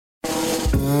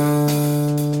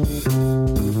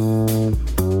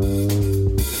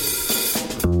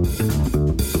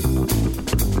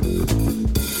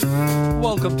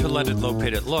Leonard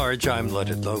Lopate at Large. I'm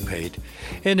Leonard Lopate.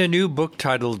 In a new book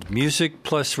titled Music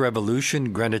Plus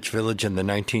Revolution, Greenwich Village in the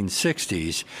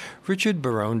 1960s, Richard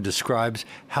Barone describes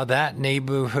how that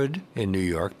neighborhood in New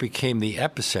York became the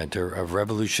epicenter of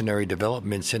revolutionary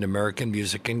developments in American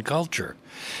music and culture.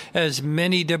 As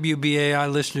many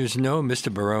WBAI listeners know,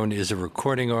 Mr. Barone is a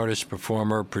recording artist,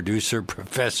 performer, producer,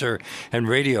 professor, and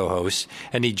radio host,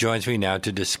 and he joins me now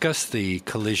to discuss the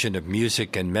collision of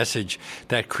music and message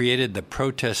that created the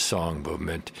protest song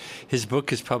movement. His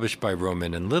book is published by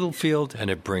Rowman & Littlefield, and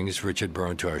it brings Richard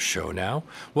Barone to our show now.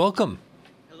 Welcome.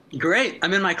 Great.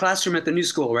 I'm in my classroom at the New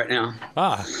School right now.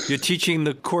 You're teaching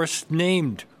the course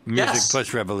named Music Yes.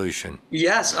 Plus Revolution.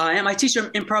 Yes, I am. I teach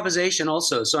improvisation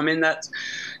also. So I'm in that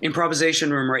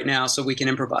improvisation room right now so we can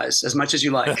improvise as much as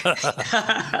you like.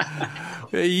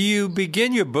 You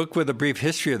begin your book with a brief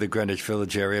history of the Greenwich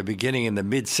Village area beginning in the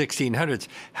mid-1600s.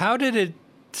 How did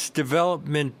its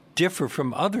development differ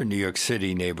from other New York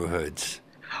City neighborhoods?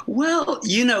 Well,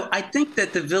 I think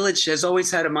that the village has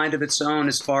always had a mind of its own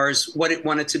as far as what it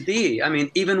wanted to be. I mean,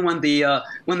 even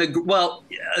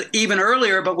even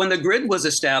earlier, but when the grid was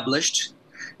established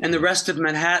and the rest of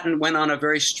Manhattan went on a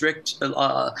very strict,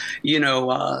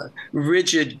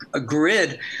 rigid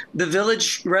grid, the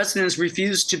village residents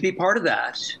refused to be part of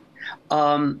that.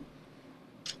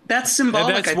 That's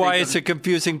symbolic. And that's why it's a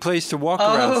confusing place to walk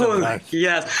around sometimes.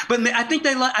 Yes, but I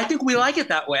think we like it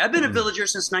that way. I've been a villager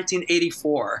since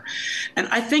 1984, and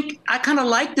I think I kind of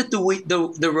like that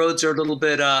the roads are a little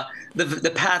bit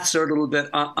the paths are a little bit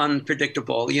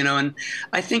unpredictable, and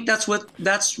I think that's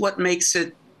what makes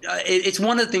it. It's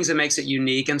one of the things that makes it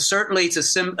unique, and certainly it's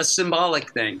a symbolic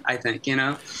thing, I think,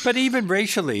 But even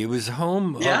racially, it was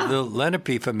home of the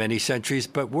Lenape for many centuries,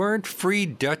 but weren't free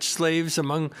Dutch slaves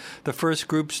among the first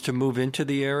groups to move into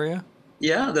the area?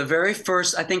 Yeah, the very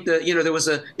first, I think it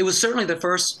was certainly the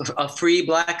first free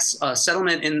black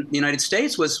settlement in the United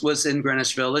States was in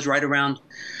Greenwich Village, right around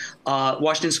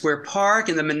Washington Square Park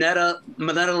and the Minetta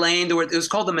Lane. It was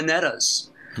called the Minettas.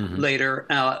 Mm-hmm. Later,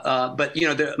 but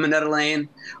the Minetta Lane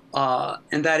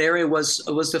and that area was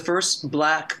the first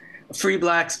free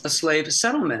black slave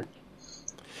settlement.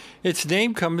 Its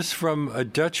name comes from a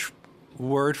Dutch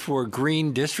word for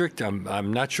green district.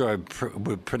 I'm not sure I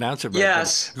would pronounce it right.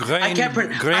 Yes, I can't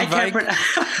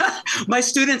My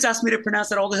students ask me to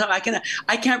pronounce it all the time.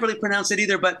 I can't really pronounce it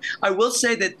either. But I will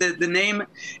say that the name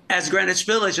as Greenwich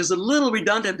Village is a little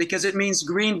redundant because it means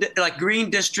green, like green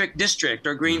district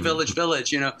or green village.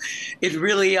 It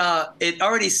really it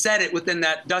already said it within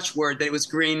that Dutch word that it was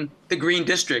green, the green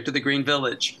district or the green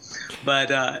village.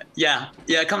 But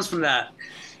it comes from that.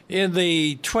 In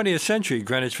the 20th century,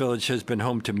 Greenwich Village has been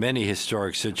home to many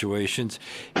historic situations.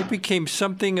 It became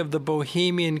something of the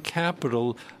bohemian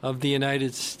capital of the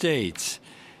United States.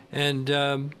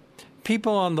 And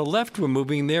people on the left were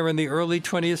moving there in the early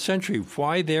 20th century.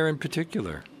 Why there in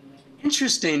particular?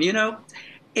 Interesting.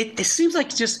 It seems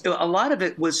like just a lot of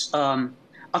it was a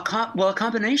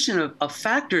combination of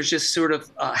factors just sort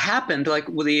of happened, like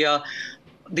with the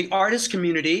artist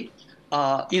community.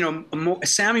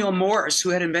 Samuel Morse,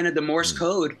 who had invented the Morse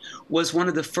code, was one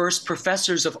of the first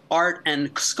professors of art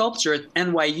and sculpture at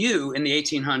NYU in the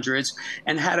 1800s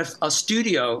and had a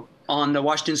studio on the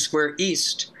Washington Square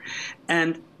East.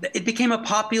 And it became a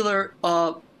popular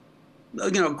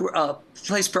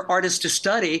place for artists to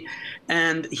study.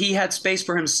 And he had space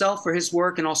for himself, for his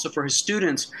work, and also for his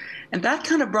students. And that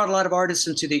kind of brought a lot of artists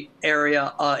into the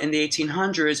area in the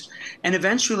 1800s. And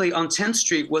eventually on 10th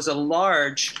Street was a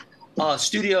large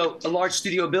studio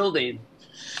building.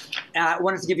 And I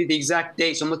wanted to give you the exact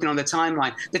date, so I'm looking on the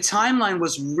timeline. The timeline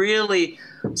was really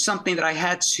something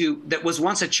that was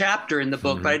once a chapter in the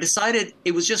book, but I decided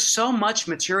it was just so much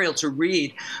material to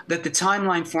read that the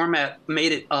timeline format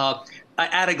made it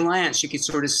at a glance. You could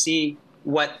sort of see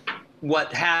what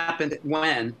happened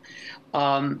when.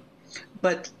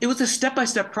 But it was a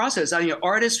step-by-step process.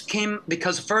 Artists came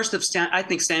because first of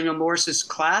Samuel Morse's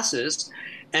classes,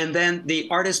 and then the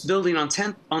artist building on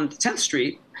 10th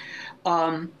Street.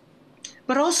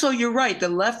 But also, you're right, the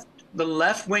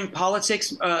left-wing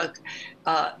politics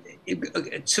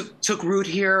took root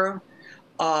here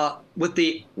with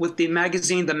the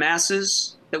magazine The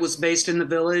Masses that was based in the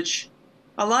village.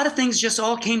 A lot of things just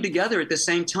all came together at the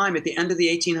same time at the end of the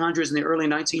 1800s and the early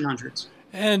 1900s.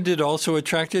 And it also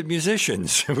attracted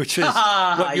musicians, which is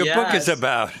what your book is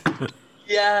about.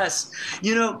 Yes.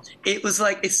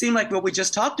 It seemed like what we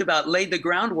just talked about laid the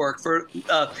groundwork for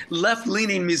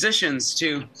left-leaning musicians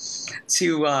to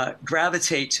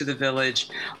gravitate to the village.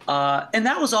 And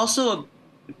that was also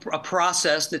a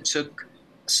process that took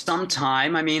some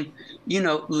time. I mean,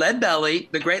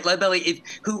 Leadbelly, the great Leadbelly,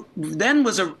 who then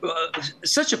was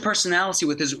such a personality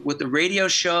with the radio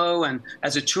show and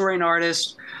as a touring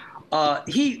artist.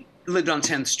 He lived on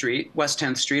 10th Street, West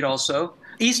 10th Street also,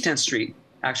 East 10th Street,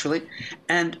 actually.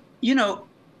 And,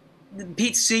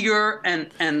 Pete Seeger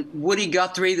and Woody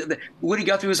Guthrie. Woody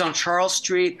Guthrie was on Charles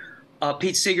Street.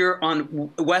 Pete Seeger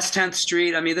on West 10th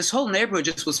Street. I mean, this whole neighborhood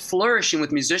just was flourishing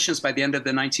with musicians by the end of the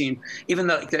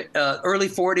early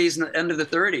 40s and the end of the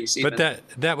 30s. Even. But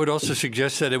that would also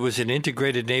suggest that it was an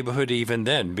integrated neighborhood even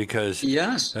then, because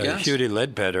yes. Hughie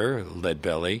Ledbetter,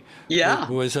 Leadbelly,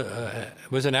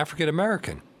 was an African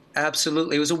American.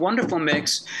 Absolutely. It was a wonderful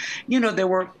mix. There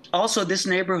were also this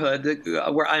neighborhood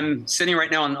where I'm sitting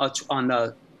right now on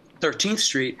 13th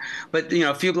Street, but,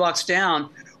 a few blocks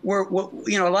down, were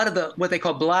a lot of what they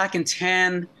call black and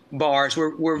tan bars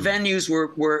were venues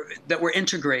that were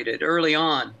integrated early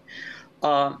on.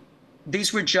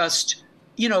 These were just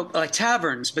like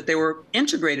taverns, but they were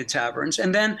integrated taverns.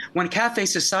 And then when Cafe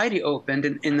Society opened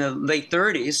in the late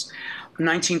 30s,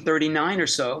 1939 or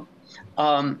so,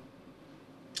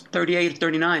 38,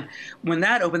 39, when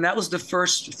that opened, that was the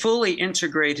first fully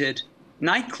integrated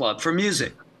nightclub for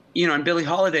music. And Billie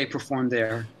Holiday performed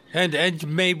there. And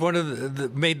made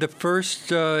made the first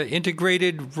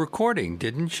integrated recording,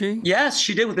 didn't she? Yes,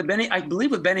 she did with Benny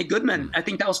Goodman. I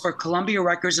think that was for Columbia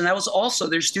Records, and that was also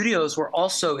their studios were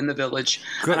also in the Village.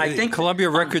 And I think Columbia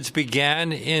Records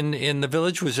began in the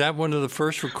Village. Was that one of the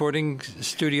first recording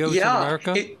studios in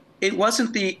America? It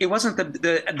wasn't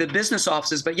the business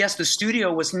offices, but yes, the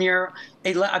studio was near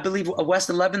I believe West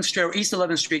 11th Street or East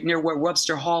 11th Street, near where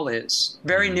Webster Hall is.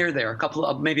 Very near there,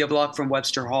 maybe a block from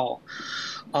Webster Hall.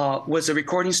 Was a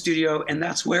recording studio, and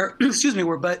that's where,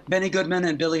 where Benny Goodman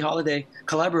and Billie Holiday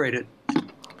collaborated.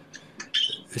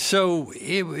 So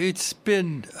it's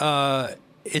been on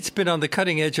the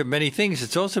cutting edge of many things.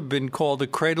 It's also been called the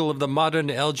cradle of the modern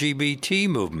LGBT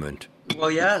movement.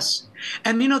 Well, yes,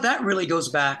 and that really goes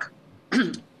back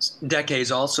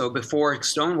decades also before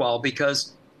Stonewall,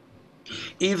 because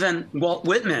even Walt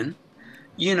Whitman,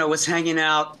 was hanging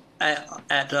out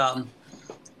at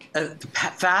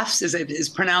Pfaff's is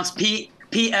pronounced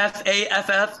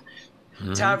Pfaff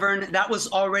Tavern. That was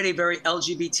already very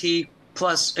LGBT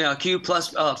plus Q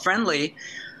plus friendly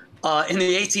in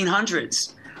the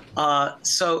 1800s.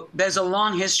 So there's a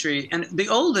long history, and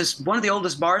one of the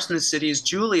oldest bars in the city is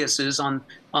Julius's on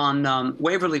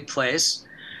Waverly Place,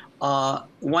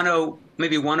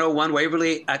 101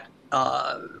 Waverly at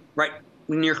right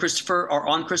near Christopher or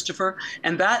on Christopher,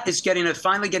 and that is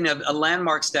finally getting a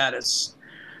landmark status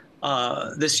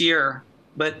this year,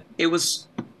 but it's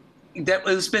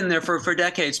been there for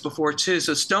decades before too.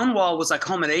 So Stonewall was a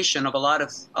culmination of a lot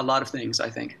of things, I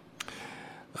think.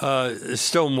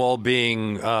 Stonewall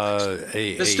being a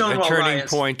turning riots.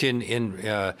 point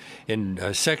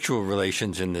in sexual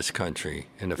relations in this country.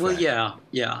 In effect. Well,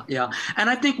 yeah, and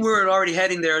I think we're already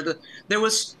heading there. There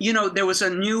was a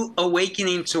new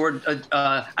awakening toward sexual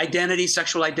identity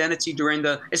especially during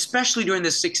the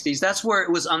 60s. That's where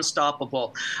it was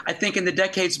unstoppable. I think in the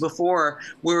decades before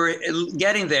we were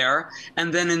getting there,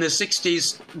 and then in the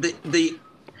 60s,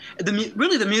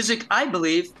 the music, I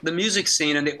believe, the music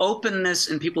scene and the openness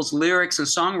in people's lyrics and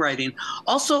songwriting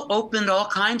also opened all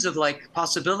kinds of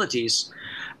possibilities,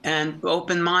 and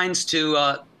opened minds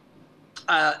to,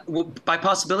 by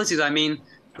possibilities, I mean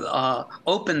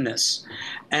openness.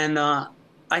 And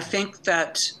I think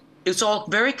that it's all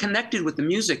very connected with the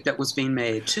music that was being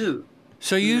made too.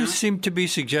 So you seem to be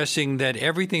suggesting that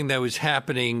everything that was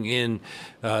happening in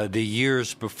the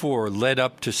years before led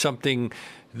up to something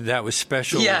that was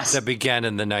special that began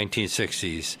in the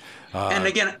 1960s. And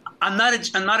again, I'm not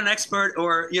an expert,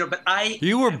 but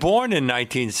you were born in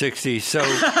 1960, so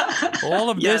all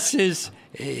of this is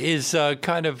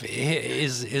kind of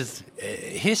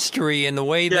history in the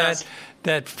way that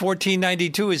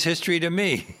 1492 is history to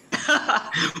me.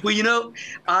 Well,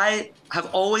 I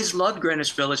have always loved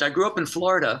Greenwich Village. I grew up in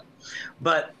Florida,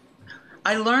 but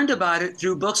I learned about it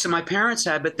through books that my parents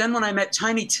had. But then when I met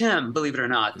Tiny Tim, believe it or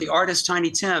not, the artist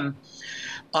Tiny Tim,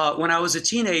 when I was a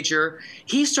teenager,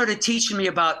 he started teaching me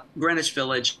about Greenwich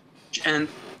Village and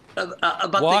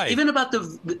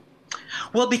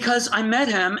because I met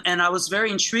him and I was very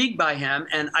intrigued by him,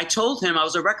 and I told him I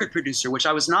was a record producer, which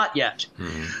I was not yet.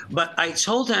 Mm-hmm. But I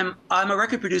told him, I'm a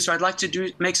record producer. I'd like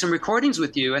to make some recordings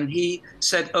with you. And he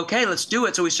said, okay, let's do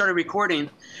it. So we started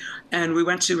recording. And we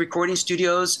went to recording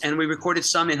studios, and we recorded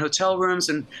some in hotel rooms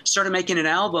and started making an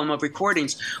album of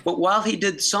recordings. But while he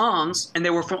did songs, and they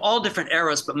were from all different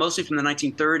eras, but mostly from the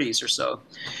 1930s or so,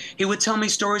 he would tell me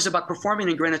stories about performing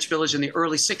in Greenwich Village in the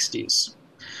early 60s.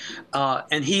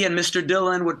 And he and Mr.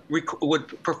 Dillon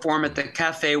would perform at the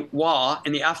Cafe Wah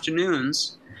in the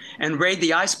afternoons and raid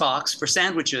the icebox for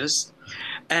sandwiches.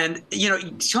 And, he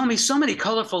told me so many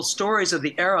colorful stories of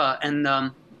the era,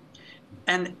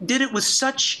 and did it with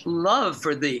such love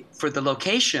for the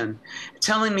location,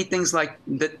 telling me things like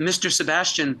that Mr.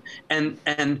 Sebastian and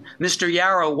Mr.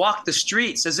 Yarrow walked the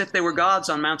streets as if they were gods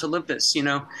on Mount Olympus,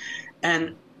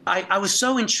 And I was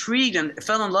so intrigued and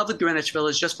fell in love with Greenwich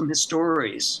Village just from his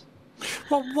stories.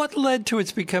 Well, what led to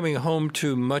its becoming home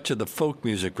to much of the folk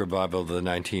music revival of the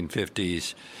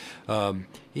 1950s?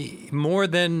 More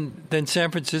than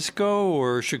San Francisco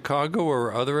or Chicago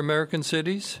or other American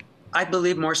cities? I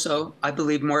believe more so. I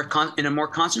believe more in a more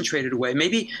concentrated way.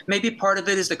 Maybe part of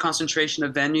it is the concentration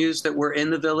of venues that were in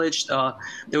the village.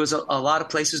 There was a lot of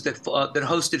places that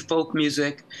hosted folk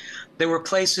music. There were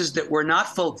places that were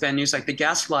not folk venues, like the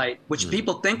Gaslight, which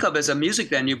people think of as a music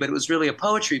venue, but it was really a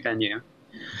poetry venue.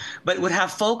 But it would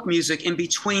have folk music in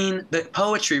between the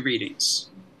poetry readings.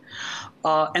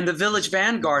 And the Village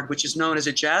Vanguard, which is known as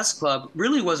a jazz club,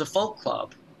 really was a folk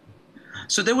club.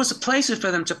 So there was places for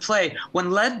them to play. When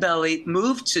Leadbelly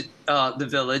moved to the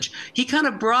village, he kind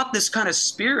of brought this kind of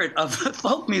spirit of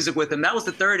folk music with him. That was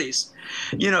the 30s.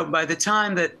 By the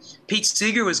time that Pete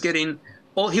Seeger was getting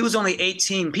old, he was only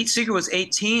 18. Pete Seeger was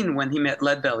 18 when he met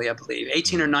Leadbelly, I believe,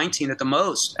 18 or 19 at the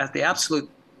most, at the absolute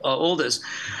oldest.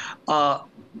 But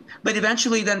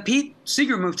eventually then Pete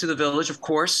Seeger moved to the village, of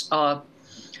course.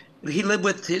 He lived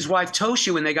with his wife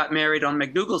Toshi when they got married on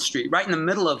McDougal Street, right in the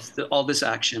middle of all this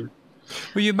action.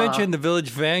 Well, you mentioned the Village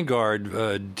Vanguard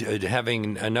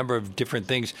having a number of different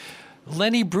things.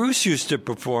 Lenny Bruce used to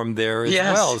perform there as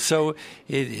well. So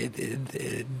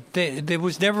there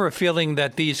was never a feeling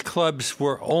that these clubs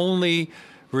were only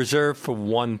reserved for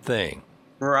one thing.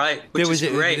 Right, which is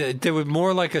great. There was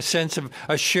more like a sense of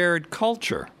a shared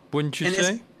culture, wouldn't you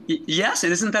say? Yes,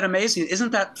 and isn't that amazing?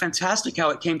 Isn't that fantastic how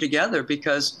it came together?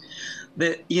 Because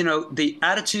the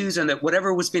attitudes and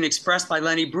whatever was being expressed by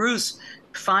Lenny Bruce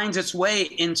finds its way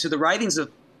into the writings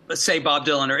of, say, Bob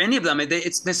Dylan or any of them.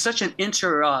 There's such an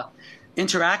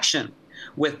interaction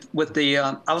with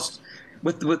the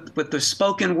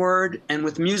spoken word and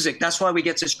with music. That's why we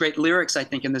get such great lyrics, I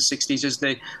think, in the 60s, is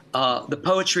the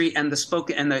poetry and the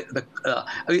spoken and I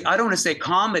don't want to say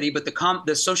comedy, but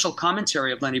the social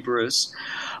commentary of Lenny Bruce.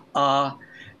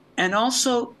 And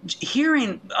also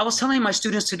I was telling my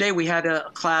students today, we had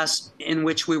a class in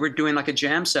which we were doing like a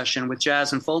jam session with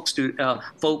jazz and folk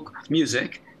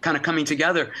music kind of coming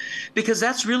together, because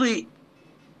that's really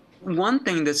one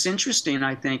thing that's interesting,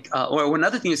 I think, or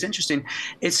another thing that's interesting,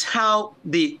 is how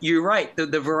you're right,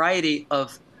 the variety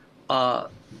of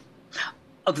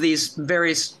these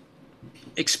various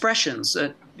expressions,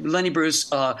 Lenny Bruce,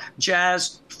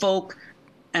 jazz, folk,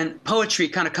 and poetry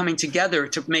kind of coming together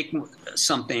to make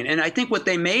something. And I think what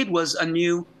they made was a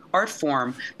new art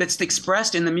form that's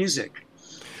expressed in the music.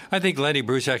 I think Lenny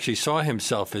Bruce actually saw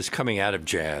himself as coming out of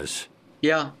jazz.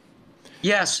 Yeah.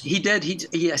 Yes, he did.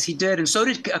 Yes, he did. And so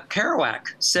did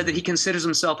Kerouac, said that he considers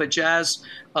himself a jazz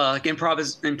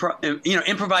improvising.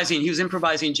 He was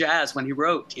improvising jazz when he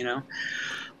wrote,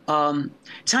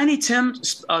 Tiny Tim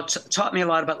taught me a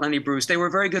lot about Lenny Bruce. They were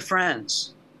very good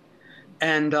friends.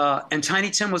 And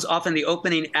Tiny Tim was often the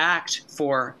opening act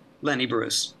for Lenny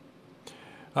Bruce.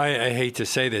 I hate to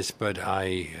say this, but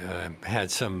I had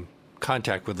some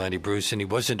contact with Lenny Bruce, and he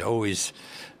wasn't always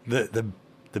the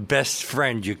best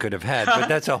friend you could have had, but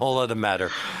that's a whole other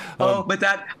matter. But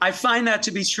I find that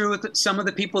to be true with some of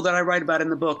the people that I write about in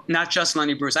the book, not just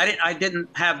Lenny Bruce. I didn't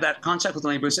have that contact with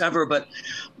Lenny Bruce ever, but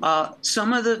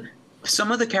some of the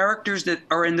characters that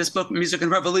are in this book, Music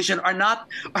and Revolution, are not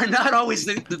always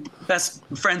the best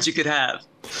friends you could have.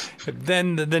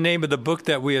 Then the name of the book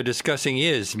that we are discussing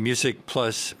is Music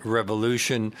Plus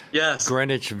Revolution, yes.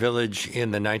 Greenwich Village in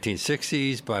the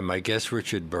 1960s, by my guest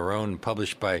Richard Barone,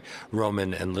 published by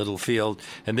Rowman and Littlefield.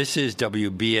 And this is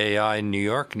WBAI New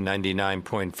York,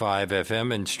 99.5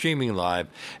 FM, and streaming live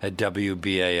at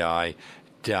WBAI.org.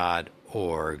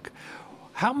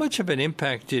 How much of an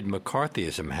impact did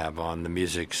McCarthyism have on the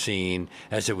music scene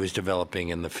as it was developing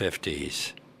in the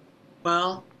 50s?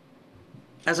 Well,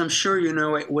 as I'm sure you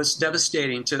know, it was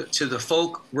devastating to the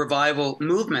folk revival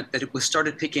movement that it was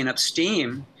started picking up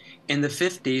steam in the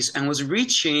 50s and was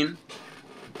reaching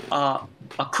a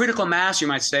critical mass, you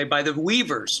might say, by the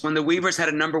Weavers, when the Weavers had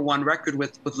a #1 record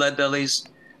with Leadbelly's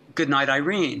Goodnight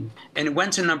Irene. And it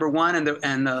went to #1,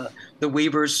 and the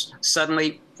Weavers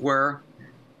suddenly were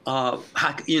how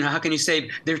can you say,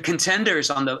 they're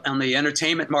contenders on the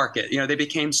entertainment market. They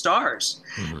became stars,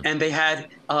 and they had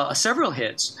several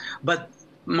hits. But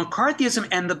McCarthyism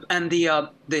and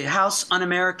the House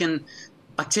Un-American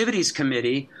Activities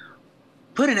Committee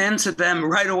put an end to them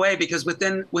right away, because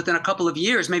within a couple of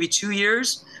years, maybe 2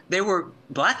 years, they were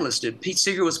blacklisted. Pete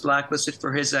Seeger was blacklisted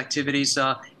for his activities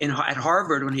at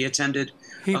Harvard when he attended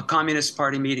Communist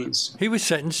Party meetings. He was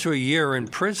sentenced to a year in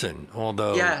prison,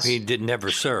 although he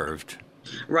never served.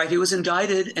 Right, he was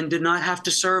indicted and did not have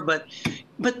to serve, but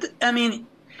I mean,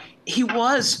 he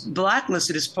was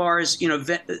blacklisted as far as,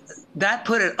 that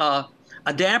put a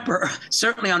damper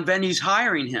certainly on venues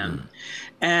hiring him.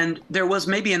 And there was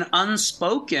maybe an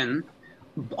unspoken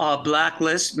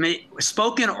blacklist,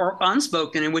 spoken or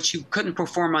unspoken, in which you couldn't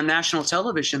perform on national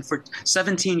television for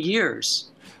 17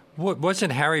 years.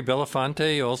 Wasn't Harry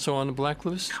Belafonte also on the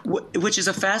blacklist? Which is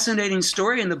a fascinating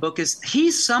story in the book, is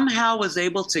he somehow was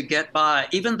able to get by,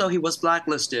 even though he was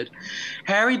blacklisted.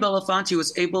 Harry Belafonte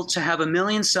was able to have a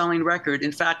million-selling record.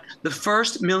 In fact, the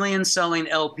first million-selling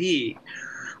LP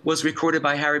was recorded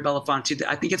by Harry Belafonte.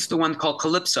 I think it's the one called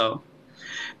Calypso.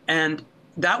 And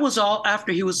that was all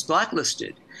after he was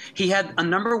blacklisted. He had a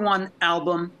 #1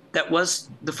 album that was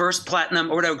the first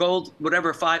platinum or whatever, gold,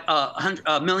 whatever,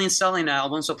 million selling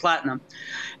album, so platinum.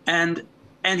 And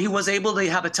he was able to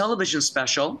have a television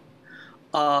special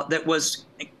that was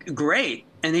great.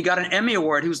 And he got an Emmy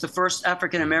Award. He was the first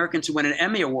African American to win an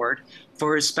Emmy Award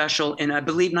for his special in, I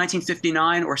believe,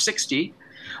 1959 or 60.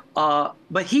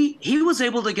 But he was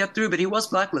able to get through, but he was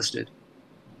blacklisted.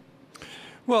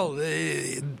 Well,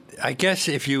 I guess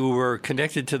if you were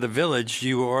connected to the Village,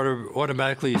 you were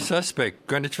automatically a suspect.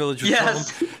 Greenwich Village was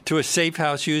home to a safe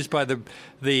house used by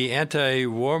the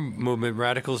anti-war movement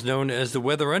radicals known as the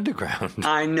Weather Underground.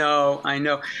 I know.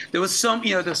 There was some,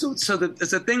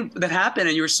 there's a thing that happened,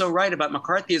 and you were so right about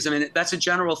McCarthyism, and that's a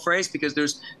general phrase because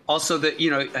there's also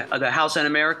the House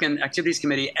Un-American Activities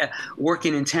Committee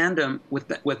working in tandem with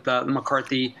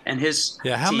McCarthy and his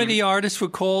How team. many artists were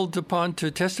called upon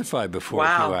to testify before?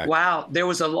 Wow. There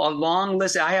was a long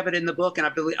list. I have it in the book, and I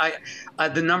believe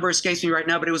the number escapes me right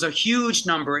now, but it was a huge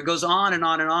number. It goes on and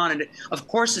on and on. And of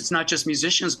course, it's not just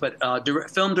musicians, but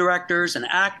film directors and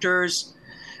actors.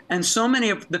 And so many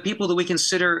of the people that we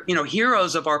consider,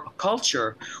 heroes of our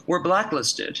culture were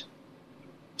blacklisted.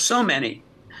 So many.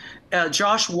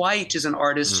 Josh White is an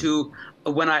artist who,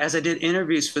 as I did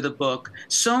interviews for the book,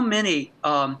 so many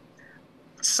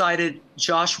cited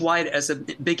Josh White as a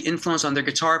big influence on their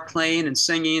guitar playing and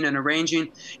singing and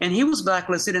arranging. And he was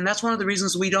blacklisted. And that's one of the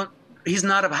reasons he's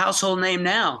not a household name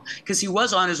now, because he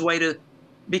was on his way to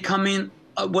becoming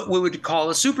what we would call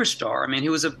a superstar. I mean, he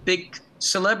was a big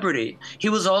celebrity. He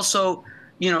was also,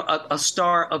 a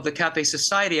star of the Cafe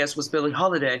Society, as was Billie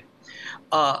Holiday.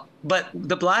 But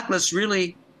the blacklist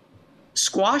really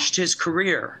squashed his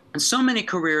career. And so many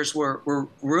careers were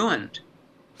ruined.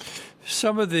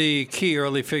 Some of the key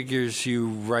early figures you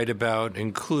write about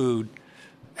include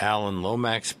Alan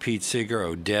Lomax, Pete Seeger,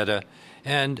 Odetta,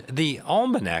 and the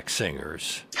Almanac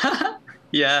Singers.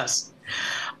 Yes.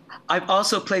 I've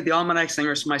also played the Almanac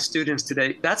Singers for my students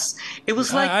today. It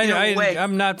was like,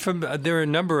 I'm not from, there are a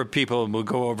number of people, and we'll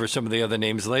go over some of the other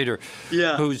names later,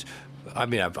 I've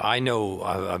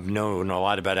known a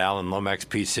lot about Alan Lomax,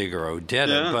 Pete Seeger,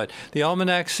 Odetta, but the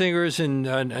Almanac Singers and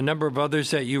a number of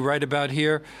others that you write about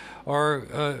here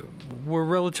were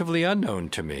relatively unknown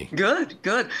to me. Good.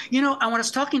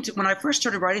 When I first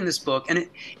started writing this book, and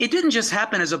it didn't just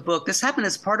happen as a book. This happened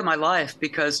as part of my life,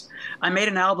 because I made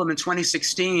an album in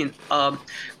 2016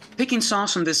 picking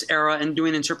songs from this era and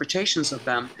doing interpretations of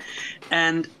them.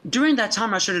 And during that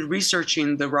time, I started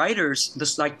researching the writers,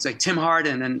 like Tim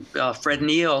Hardin and Fred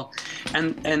Neil,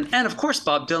 and of course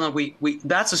Bob Dylan. We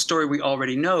that's a story we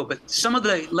already know, but some of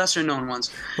the lesser known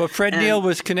ones. Well, Fred Neil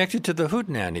was connected to the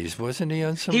Hootenannies, wasn't he?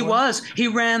 On some he was. He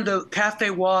ran the Cafe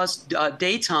Waz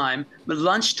daytime,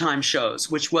 lunchtime shows,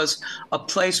 which was a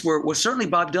place where certainly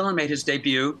Bob Dylan made his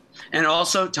debut, and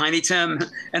also Tiny Tim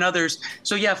and others.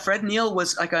 So yeah, Fred Neil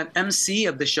was like an MC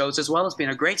of the shows as well as being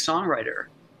a great songwriter.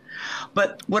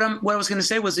 But what I was going to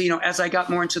say was, as I got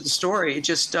more into the story, it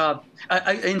just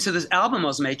into this album I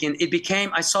was making,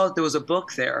 I saw that there was a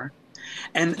book there.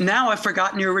 And now I've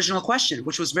forgotten your original question,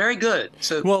 which was very good.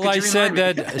 So, well, I said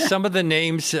that some of the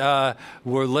names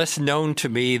were less known to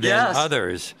me than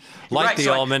others, like the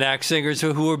Almanac Singers,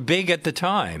 who were big at the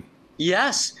time.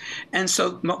 Yes. And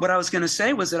so what I was going to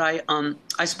say was that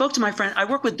I spoke to my friend. I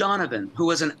work with Donovan, who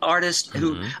was an artist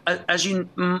who, as you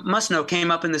must know,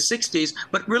 came up in the 60s,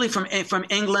 but really from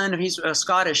England. He's a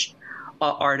Scottish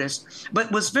artist,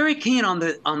 but was very keen on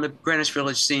the Greenwich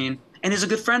Village scene. And he's a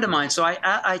good friend of mine. So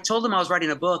I told him I was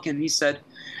writing a book, and he said,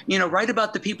 write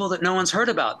about the people that no one's heard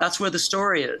about. That's where the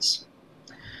story is.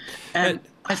 And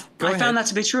I found that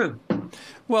to be true.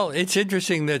 Well, it's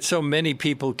interesting that so many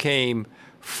people came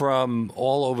from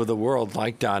all over the world,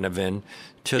 like Donovan,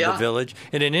 to the Village.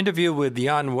 In an interview with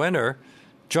Jan Wenner,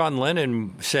 John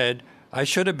Lennon said, "I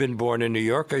should have been born in New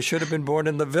York. I should have been born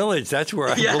in the Village. That's where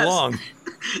I belong."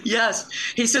 Yes,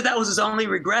 he said that was his only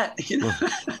regret.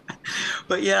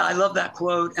 But yeah, I love that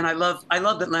quote, and I love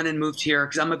that Lennon moved here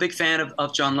because I'm a big fan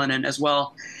of John Lennon as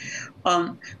well.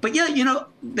 But yeah,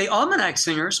 the Almanac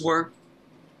Singers were.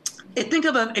 Think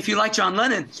of them, if you like John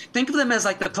Lennon, think of them as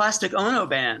like the Plastic Ono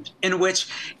Band, in which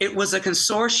it was a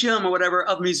consortium or whatever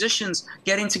of musicians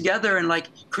getting together and like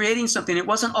creating something. It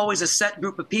wasn't always a set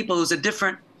group of people. It was a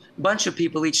different bunch of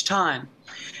people each time.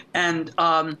 And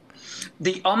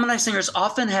the Almanac Singers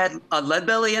often had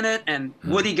Leadbelly in it, and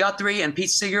Woody Guthrie and Pete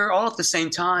Seeger all at the same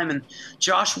time. And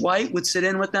Josh White would sit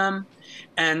in with them.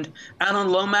 And Alan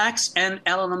Lomax and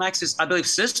Alan Lomax's, I believe,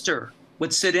 sister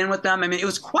would sit in with them. I mean, it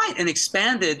was quite an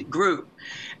expanded group.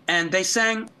 And they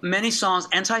sang many songs,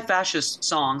 anti-fascist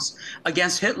songs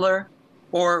against Hitler,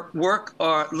 or work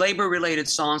or labor-related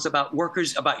songs about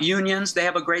workers, about unions. They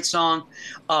have a great song,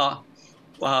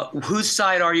 Whose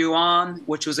Side Are You On?,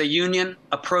 which was a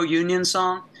pro-union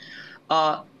song.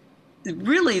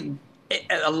 Really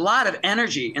a lot of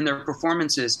energy in their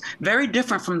performances, very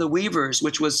different from the Weavers,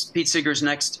 which was Pete Seeger's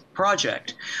next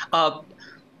project.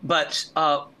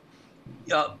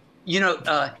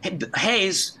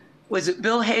 Hayes,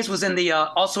 Bill Hayes was in the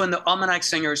also in the Almanac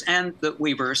Singers and the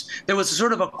Weavers. There was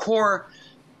sort of a core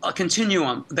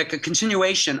continuum, like a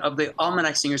continuation of the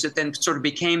Almanac Singers that then sort of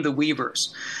became the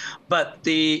Weavers. But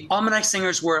the Almanac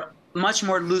Singers were much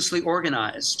more loosely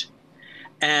organized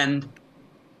and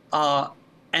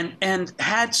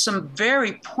had some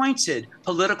very pointed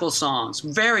political songs,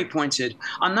 very pointed.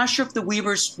 I'm not sure if the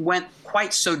Weavers went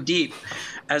quite so deep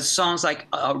as songs like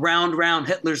Round, Round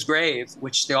Hitler's Grave,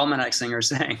 which the Almanac Singers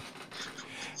sang.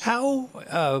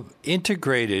 How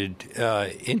integrated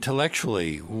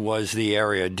intellectually was the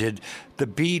area? Did the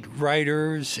beat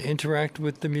writers interact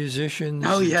with the musicians?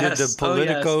 Oh, yes. Did the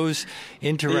politicos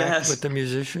interact with the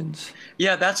musicians?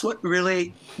 Yeah, that's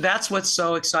what's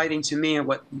so exciting to me, and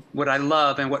what I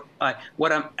love, and what I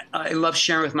love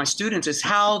sharing with my students is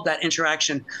how that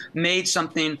interaction made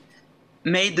the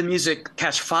music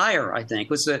catch fire. I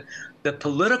think was the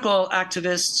political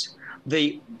activists,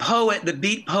 the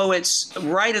beat poets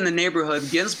right in the neighborhood,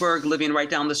 Ginsberg living right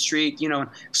down the street,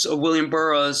 so William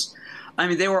Burroughs. I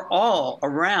mean, they were all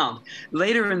around.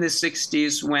 Later in the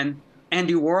 60s, when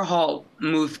Andy Warhol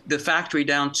moved the factory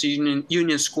down to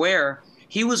Union Square,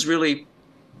 he was really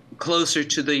closer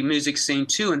to the music scene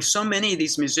too. And so many of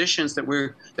these musicians that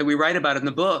we write about in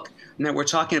the book and that we're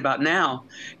talking about now,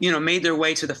 made their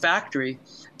way to the factory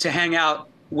to hang out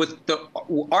with the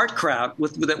art crowd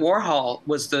that Warhol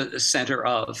was the center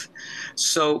of.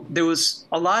 So there was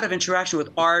a lot of interaction with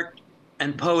art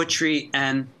and poetry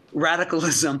and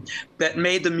radicalism that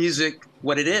made the music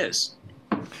what it is.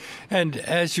 And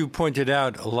as you pointed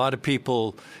out, a lot of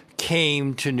people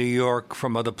came to New York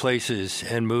from other places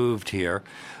and moved here.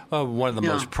 One of the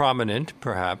most prominent,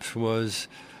 perhaps, was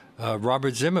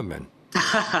Robert Zimmerman.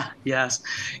 Yes.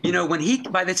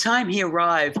 By the time he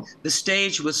arrived, the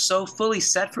stage was so fully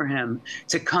set for him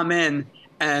to come in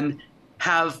and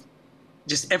have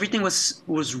just everything was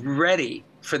ready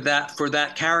for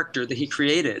that character that he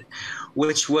created,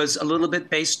 which was a little bit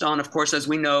based on, of course, as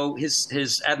we know,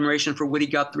 his admiration for Woody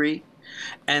Guthrie,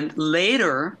 and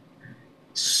later,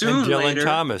 Dylan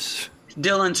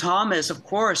Thomas, of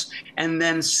course, and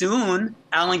then soon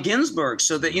Allen Ginsberg,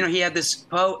 so that he had this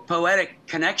poetic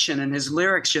connection, and his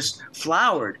lyrics just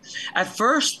flowered. At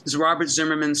first, Robert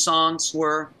Zimmerman's songs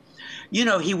were,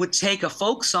 he would take a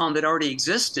folk song that already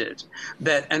existed,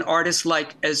 that an artist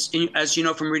like, as you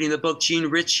know from reading the book, Gene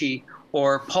Ritchie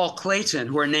or Paul Clayton,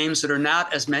 who are names that are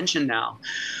not as mentioned now,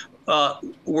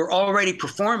 were already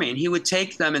performing. He would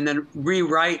take them and then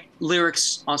rewrite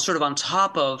lyrics on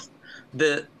top of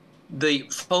the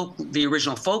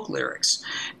original folk lyrics,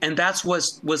 and that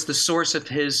was the source of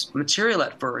his material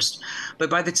at first. But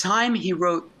by the time he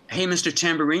wrote "Hey, Mr.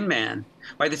 Tambourine Man,"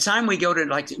 by the time we go to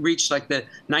reach the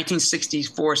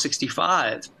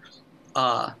 1964-65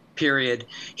 period,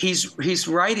 he's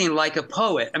writing like a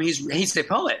poet. I mean, he's a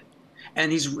poet, and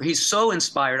he's so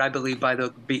inspired, I believe, by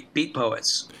the beat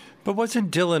poets. But wasn't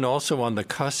Dylan also on the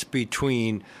cusp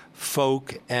between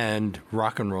folk and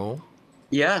rock and roll?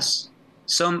 Yes.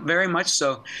 So very much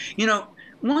so.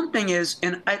 One thing is,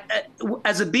 and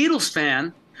as a Beatles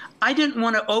fan, I didn't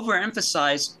want to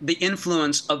overemphasize the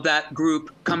influence of that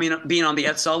group being on the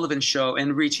Ed Sullivan Show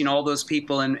and reaching all those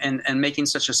people and making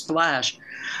such a splash.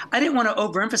 I didn't want to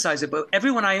overemphasize it, but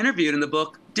everyone I interviewed in the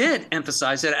book did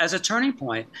emphasize it as a turning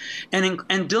point. And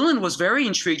Dylan was very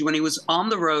intrigued when he was on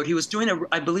the road. He was doing,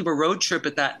 I believe, a road trip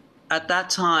at that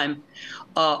time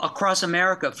across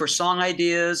America for song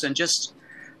ideas and just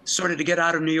sort of to get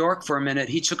out of New York for a minute.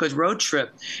 He took a road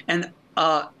trip, and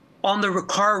on the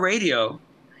car radio,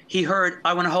 he heard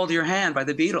 "I Want to Hold Your Hand" by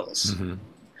the Beatles. Mm-hmm.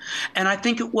 And I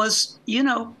think it was, he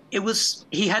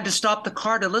had to stop the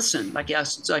car to listen. Like,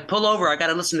 yes, like, pull over, I got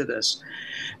to listen to this.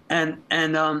 And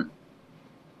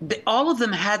all of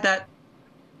them had that,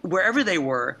 wherever they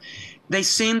were, they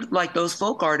seemed like those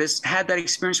folk artists had that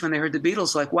experience when they heard the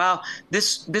Beatles, like, wow,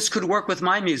 this could work with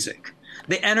my music.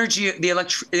 The energy, the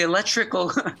electrical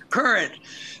current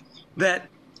that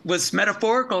was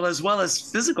metaphorical as well as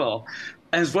physical,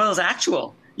 as well as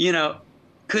actual,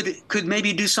 could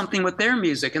maybe do something with their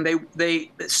music. And they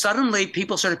suddenly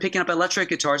people started picking up electric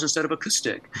guitars instead of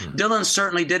acoustic. Mm-hmm. Dylan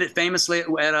certainly did it famously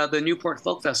at the Newport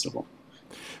Folk Festival.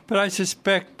 But I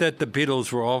suspect that the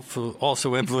Beatles were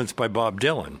also influenced by Bob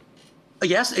Dylan.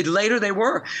 Yes, later they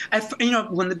were.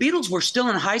 When the Beatles were still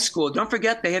in high school, don't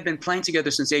forget they had been playing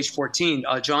together since age 14.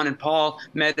 John and Paul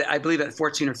met, I believe, at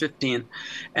 14 or 15.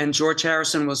 And George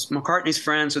Harrison was McCartney's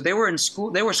friend. So they were in school.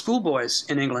 They were schoolboys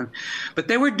in England. But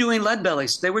they were doing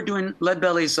Leadbellies. They were doing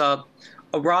Leadbellies,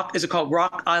 is it called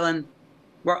Rock Island?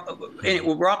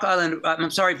 Rock Island,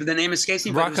 I'm sorry for the name escapes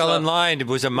me. Rock Island Line. It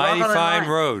was a mighty fine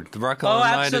road. The Rock Island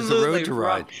Line is the road to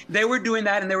ride. They were doing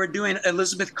that, and they were doing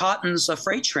Elizabeth Cotton's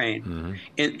Freight Train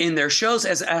in their shows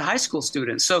as high school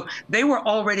students. So they were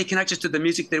already connected to the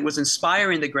music that was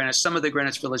inspiring some of the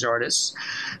Greenwich Village artists.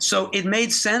 So it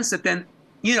made sense that then,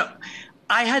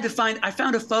 I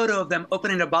found a photo of them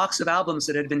opening a box of albums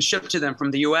that had been shipped to them from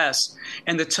the U.S.,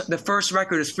 and the first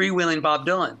record is Freewheeling Bob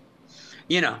Dylan.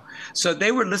 So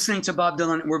they were listening to Bob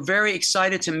Dylan and were very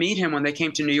excited to meet him when they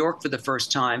came to New York for the first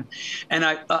time. And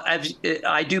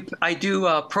I do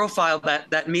profile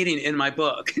that meeting in my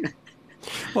book.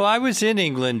 Well, I was in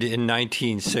England in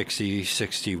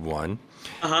 1960-61,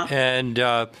 and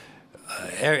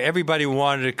everybody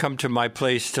wanted to come to my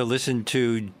place to listen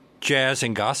to jazz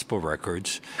and gospel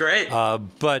records. Great.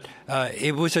 But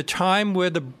it was a time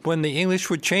when the English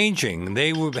were changing.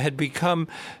 They had become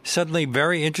suddenly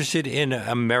very interested in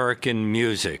American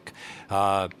music.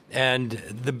 And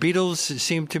the Beatles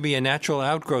seemed to be a natural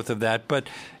outgrowth of that, but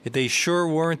they sure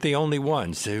weren't the only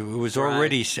ones. It was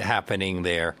already happening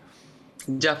there.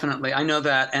 Definitely. I know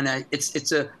that. And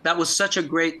that was such a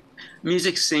great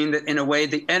music scene that, in a way,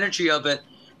 the energy of it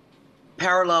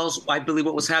parallels, I believe,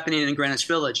 what was happening in Greenwich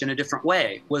Village in a different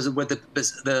way. Was with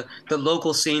the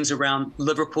local scenes around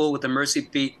Liverpool with the Mercy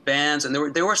Beat bands, and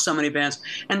there were so many bands.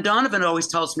 And Donovan always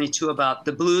tells me too about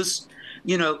the blues,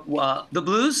 the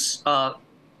blues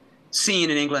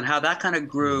scene in England, how that kind of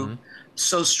grew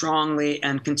so strongly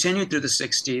and continued through the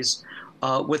 '60s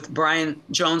with Brian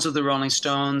Jones of the Rolling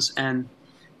Stones and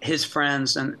his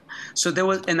friends, and so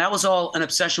that was all an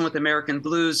obsession with American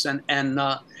blues, and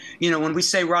when we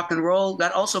say rock and roll,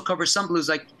 that also covers some blues.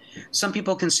 Like, some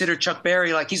people consider Chuck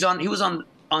Berry, like he was on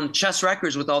Chess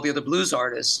Records with all the other blues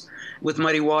artists, with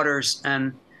Muddy Waters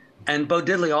and Bo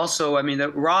Diddley also. I mean,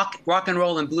 the rock and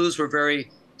roll and blues were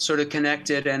very sort of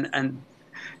connected, and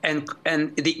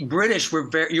the British were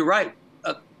very. You're right.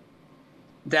 It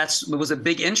was a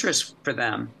big interest for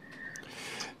them.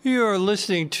 You're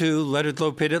listening to Leonard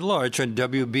Lopate at Large on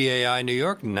WBAI New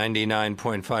York,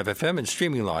 99.5 FM, and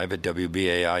streaming live at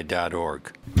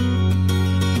WBAI.org.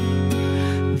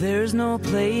 There's no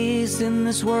place in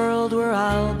this world where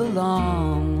I'll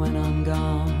belong when I'm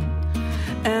gone,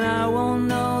 and I won't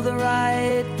know the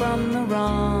right from the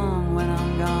wrong when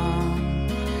I'm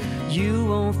gone. You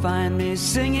won't find me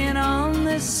singing on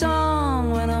this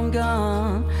song when I'm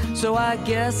gone, so I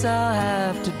guess I'll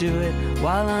have to do it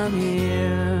while I'm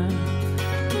here.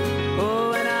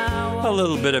 A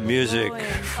little bit of music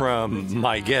from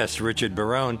my guest, Richard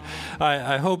Barone.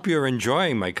 I hope you're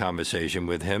enjoying my conversation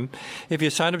with him. If you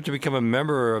sign up to become a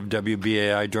member of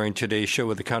WBAI during today's show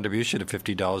with a contribution of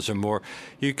 $50 or more,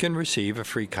 you can receive a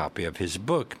free copy of his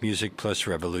book, Music Plus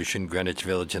Revolution, Greenwich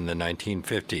Village in the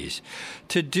 1950s.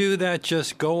 To do that,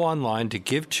 just go online to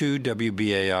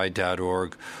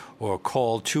give2wbai.org or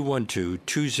call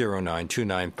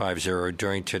 212-209-2950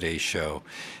 during today's show,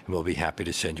 and we'll be happy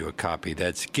to send you a copy.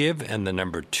 That's give and the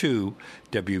number 2,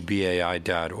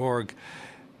 WBAI.org,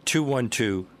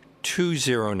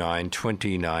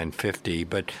 209-2950.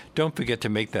 But don't forget to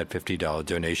make that $50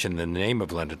 donation in the name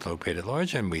of Leonard Lopate at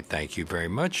Large, and we thank you very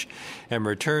much. And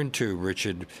return to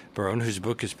Richard Barone, whose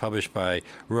book is published by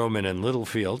Rowman and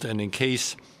Littlefield. And in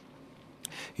case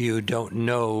you don't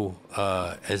know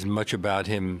as much about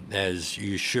him as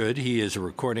you should, he is a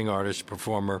recording artist,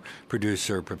 performer,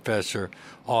 producer, professor,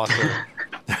 author,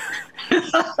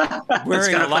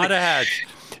 wearing a lot of hats.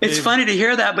 It's funny to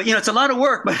hear that, but, it's a lot of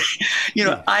work. But,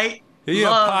 You're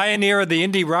a pioneer of the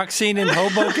indie rock scene in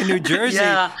Hoboken, New Jersey,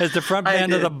 as the front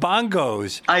band of the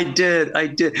Bongos. I did.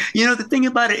 The thing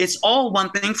about it, it's all one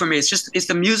thing for me. It's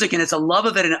the music, and it's a love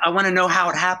of it, and I want to know how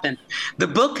it happened. The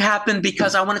book happened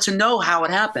because I wanted to know how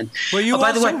it happened. Well, you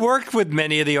also worked with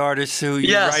many of the artists who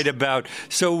you write about.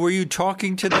 So were you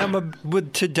talking to them,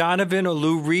 to Donovan or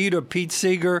Lou Reed or Pete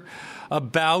Seeger,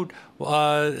 about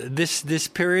this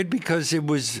period? Because it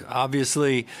was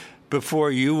obviously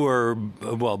before you were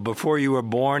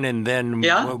born, and then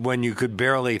when you could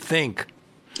barely think.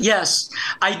 Yes,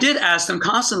 I did ask them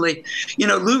constantly.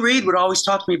 Lou Reed would always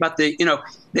talk to me about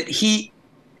that he.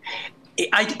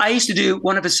 I used to do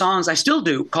one of his songs, I still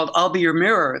do, called "I'll Be Your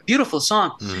Mirror," a beautiful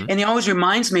song, and he always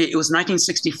reminds me it was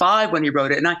 1965 when he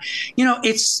wrote it, and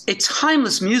it's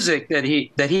timeless music that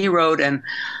he wrote, and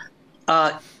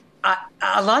a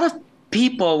lot of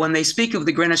people, when they speak of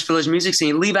the Greenwich Village music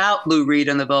scene, leave out Lou Reed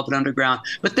and the Velvet Underground,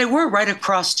 but they were right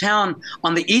across town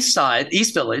on the east side,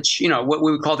 East Village, what we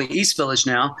would call the East Village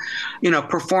now,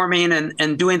 performing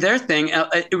and doing their thing.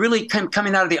 It really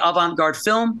coming out of the avant-garde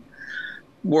film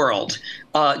world.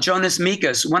 Jonas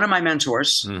Mekas, one of my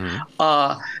mentors,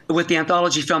 with the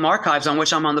Anthology Film Archives, on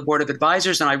which I'm on the board of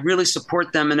advisors, and I really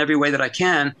support them in every way that I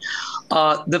can.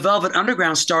 The Velvet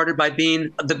Underground started by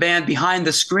being the band behind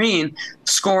the screen,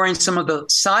 scoring some of the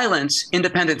silent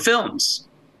independent films.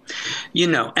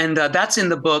 And that's in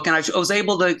the book, and I was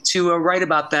able to write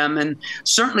about them. And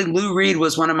certainly Lou Reed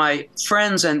was one of my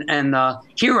friends and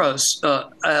heroes.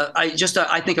 I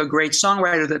think a great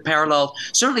songwriter that paralleled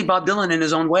certainly Bob Dylan in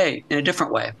his own way, in a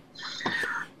different way.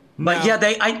 But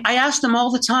I asked them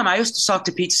all the time. I used to talk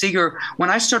to Pete Seeger.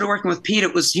 When I started working with Pete,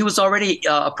 he was already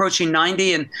approaching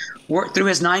 90, and through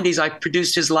his 90s, I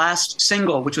produced his last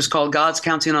single, which was called "God's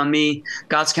Counting on Me,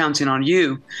 God's Counting on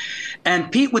You."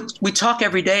 And Pete we'd talk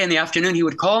every day in the afternoon. He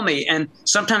would call me and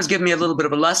sometimes give me a little bit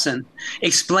of a lesson,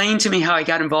 explain to me how I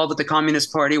got involved with the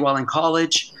Communist Party while in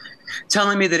college,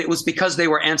 telling me that it was because they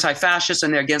were anti-fascist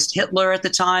and they're against Hitler at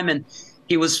the time, and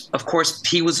he had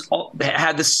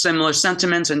the similar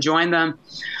sentiments and joined them.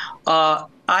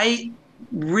 I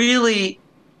really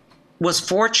was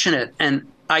fortunate, and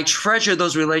I treasure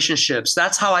those relationships.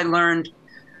 That's how I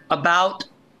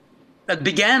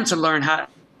began to learn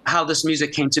how this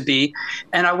music came to be.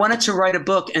 And I wanted to write a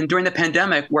book. And during the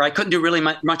pandemic, where I couldn't do really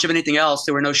much of anything else,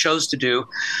 there were no shows to do,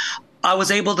 I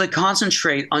was able to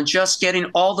concentrate on just getting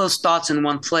all those thoughts in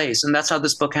one place. And that's how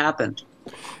this book happened.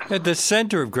 At the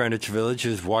center of Greenwich Village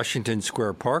is Washington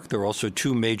Square Park. There are also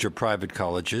two major private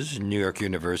colleges, New York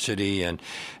University and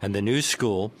the New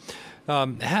School.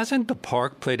 Hasn't the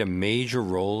park played a major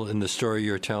role in the story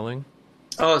you're telling?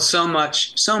 Oh, so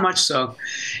much so.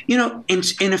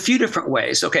 In a few different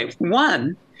ways. Okay,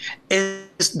 one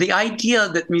is the idea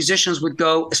that musicians would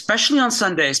go, especially on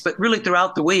Sundays, but really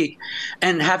throughout the week,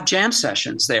 and have jam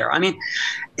sessions there. I mean,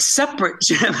 separate,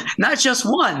 not just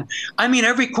one. I mean,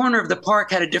 every corner of the park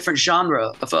had a different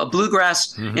genre of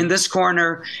bluegrass in this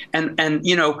corner, and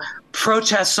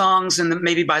protest songs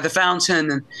maybe by the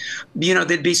fountain, and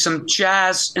there'd be some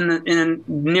jazz in a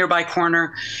nearby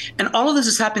corner, and all of this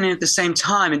is happening at the same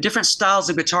time, and different styles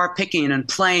of guitar picking and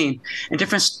playing, and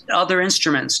different other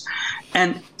instruments,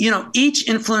 and each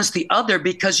influenced the other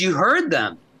because you heard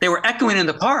them. They were echoing in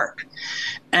the park,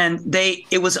 and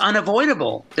it was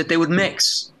unavoidable that they would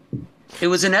mix. It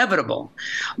was inevitable.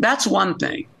 That's one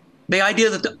thing. The idea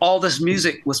that all this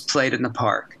music was played in the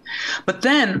park. But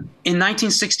then in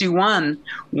 1961,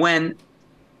 when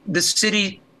the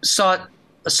city saw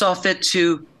fit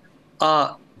to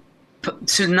not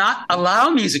allow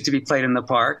music to be played in the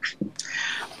park,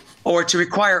 or to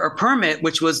require a permit,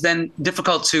 which was then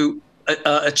difficult to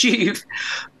achieve,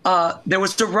 there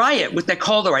was a riot, what they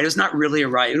called a riot. It was not really a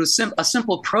riot. It was a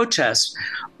simple protest,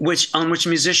 on which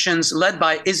musicians led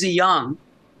by Izzy Young,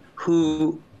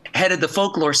 who headed the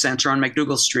Folklore Center on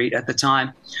McDougal Street at the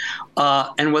time,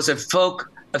 and was a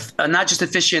folk, not just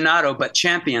aficionado, but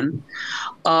champion.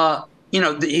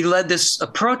 He led this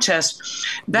protest.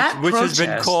 Which has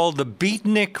been called the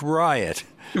Beatnik Riot.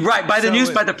 Right, by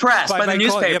the press, by the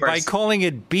newspapers. By calling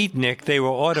it Beatnik, they were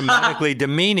automatically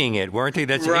demeaning it, weren't they?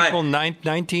 That's right. April 9th,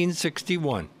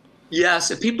 1961.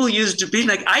 Yes, if people use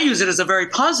beatnik, I use it as a very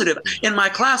positive. In my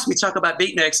class, we talk about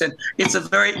beatniks, and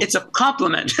it's a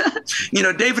compliment.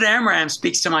 David Amram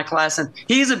speaks to my class, and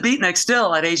he's a beatnik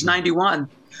still at age 91.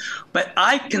 But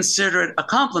I consider it a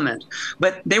compliment.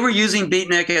 But they were using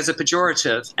beatnik as a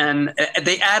pejorative, and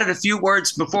they added a few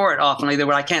words before it. Often,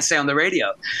 I can't say on the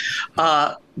radio.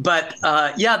 The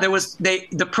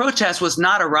protest was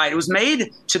not a riot. It was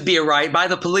made to be a riot by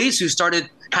the police, who started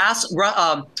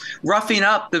roughing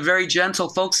up the very gentle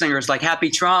folk singers like Happy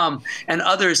Traum and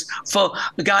others.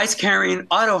 The guys carrying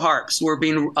auto harps were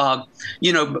being,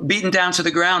 beaten down to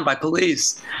the ground by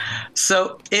police.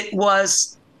 So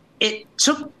it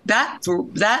took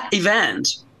that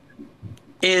event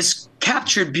is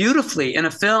captured beautifully in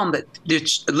a film that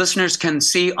listeners can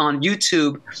see on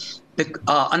YouTube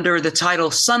under the title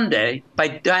Sunday by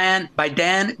Dan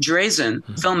Drazen,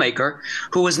 filmmaker,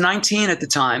 who was 19 at the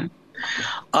time.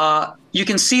 You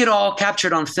can see it all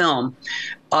captured on film.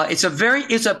 It's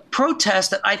a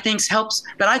protest that I think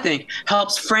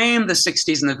helps frame the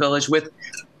 60s in the Village, with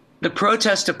the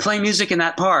protest to play music in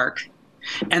that park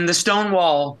and the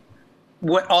Stonewall,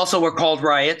 what also were called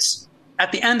riots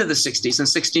at the end of the 60s in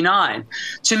 69,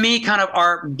 to me kind of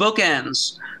are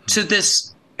bookends to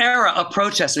this era of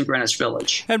protest in Greenwich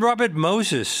Village. And Robert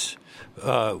Moses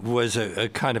was a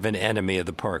kind of an enemy of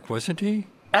the park, wasn't he?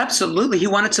 Absolutely. He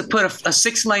wanted to put a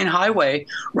 6-lane highway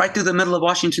right through the middle of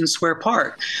Washington Square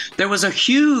Park. There was a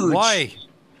huge...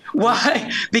 Why?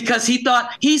 Because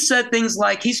he said things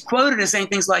like, he's quoted as saying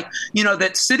things like,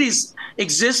 that cities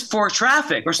exist for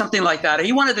traffic or something like that.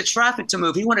 He wanted the traffic to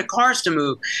move. He wanted cars to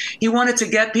move. He wanted to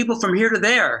get people from here to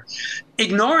there,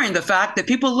 ignoring the fact that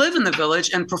people live in the Village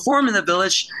and perform in the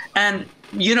Village and,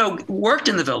 worked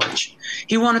in the Village.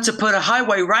 He wanted to put a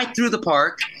highway right through the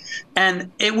park,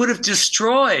 and it would have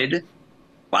destroyed...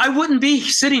 Well, I wouldn't be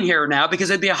sitting here now because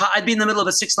I'd be in the middle of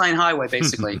a 6-lane highway,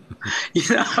 basically.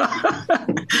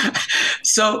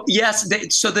 So yes,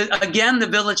 again, the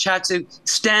Village had to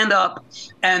stand up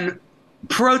and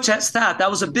protest that.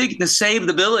 That was the Save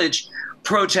the Village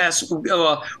protests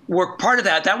were part of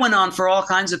that. That went on for all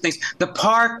kinds of things. The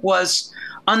park was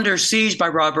under siege by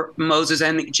Robert Moses,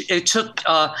 and it took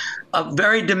a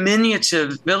very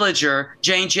diminutive villager,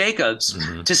 Jane Jacobs,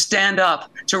 to stand up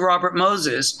to Robert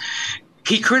Moses.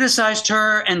 He criticized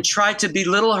her and tried to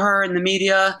belittle her in the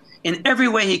media in every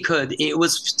way he could. It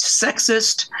was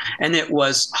sexist and it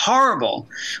was horrible,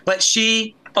 but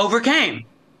she overcame.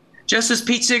 Just as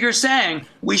Pete Seeger sang,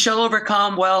 "We shall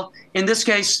overcome." Well, in this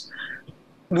case,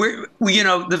 the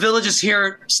Village is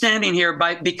here, standing here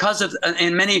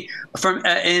in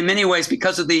many ways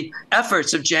because of the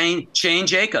efforts of Jane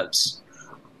Jacobs,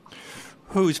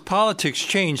 whose politics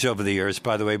changed over the years,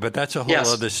 by the way, but that's a whole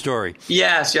other story.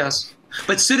 Yes.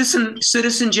 But Citizen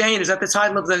Jane is at the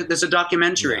title of there's a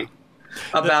documentary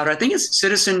about her. I think it's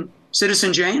Citizen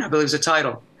Jane, I believe is the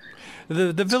title.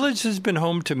 The Village has been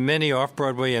home to many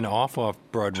off-Broadway and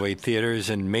off-Broadway theaters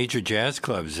and major jazz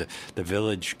clubs. The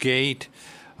Village Gate,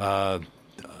 the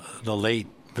late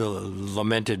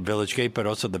lamented Village Gate, but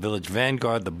also the Village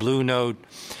Vanguard, the Blue Note,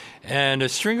 and a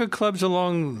string of clubs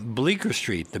along Bleecker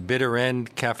Street, the Bitter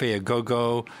End, Cafe A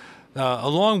Go-Go,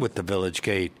 along with the Village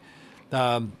Gate.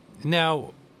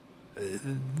 Now,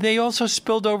 they also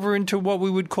spilled over into what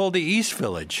we would call the East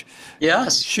Village.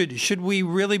 Yes. Should we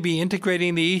really be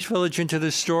integrating the East Village into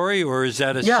this story, or is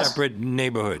that a separate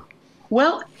neighborhood?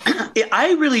 Well,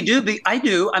 I really do. I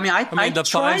do. I mean, the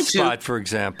Five Spot, for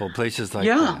example, places like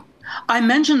that. I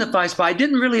mentioned the Five Spot. I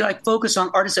didn't really focus on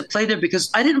artists that played there because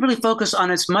I didn't really focus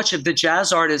on as many of the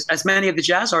jazz artists,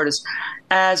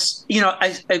 as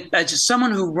as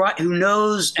someone who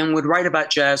knows and would write about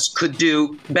jazz could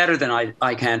do better than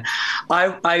I can.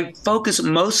 I focus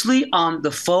mostly on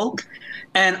the folk,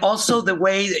 and also the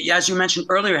way, as you mentioned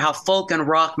earlier, how folk and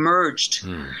rock merged.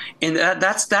 And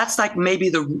that's like maybe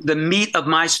the meat of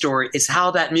my story, is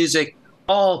how that music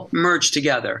all merged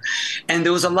together. And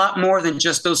there was a lot more than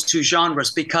just those two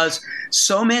genres, because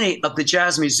so many of the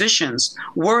jazz musicians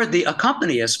were the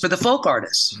accompanists for the folk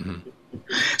artists.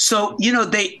 So,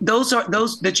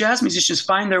 the jazz musicians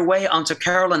find their way onto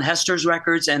Carolyn Hester's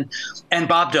records and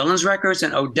Bob Dylan's records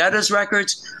and Odetta's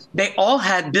records. They all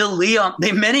had Bill Lee on.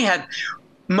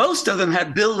 Most of them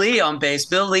had Bill Lee on bass.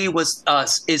 Bill Lee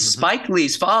is Spike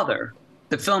Lee's father,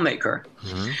 the filmmaker.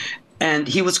 And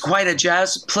he was quite a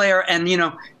jazz player. And,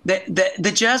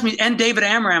 the jazz music, and David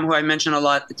Amram, who I mentioned a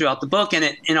lot throughout the book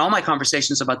and in all my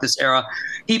conversations about this era,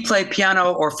 he played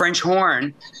piano or French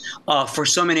horn for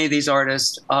so many of these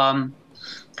artists.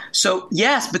 So,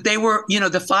 yes, but they were,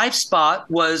 the Five Spot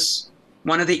was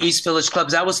one of the East Village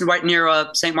clubs. That was right near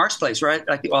St. Mark's Place, right?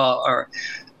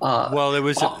 Well, it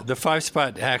was the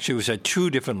 5-spot actually was at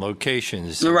 2 different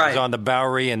locations. Right. It was on the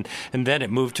Bowery, and then it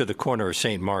moved to the corner of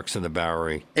St. Mark's and the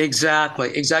Bowery.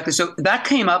 Exactly. So that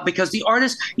came up because the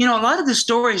artist, a lot of the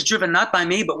story is driven not by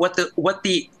me, but what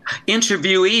the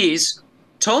interviewees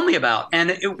told me about.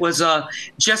 And it was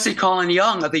Jesse Colin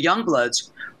Young of the Youngbloods,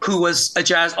 who was a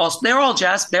jazz. They're all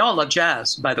jazz. They all love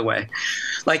jazz, by the way.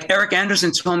 Like Eric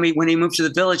Anderson told me when he moved to the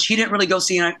Village, he didn't really go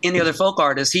see any other folk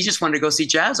artists. He just wanted to go see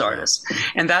jazz artists.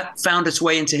 And that found its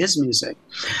way into his music.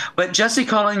 But Jesse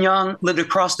Colin Young lived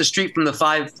across the street from the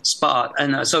 5-spot.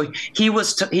 And so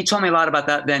he told me a lot about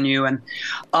that venue. And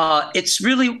it's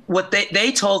really what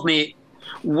they told me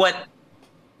what,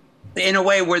 in a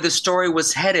way, where the story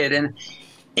was headed. And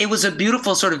it was a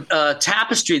beautiful sort of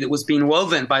tapestry that was being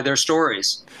woven by their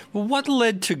stories. Well, what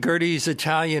led to Gertie's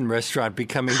Italian restaurant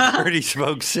becoming Gertie's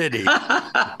Folk City?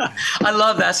 I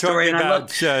love that story. Talking about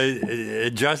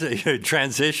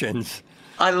transitions.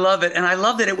 I love it. And I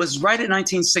love that it was right at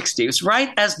 1960. It was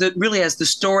right as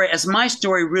my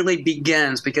story really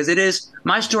begins, because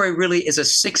my story really is a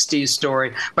 60s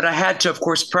story. But I had to, of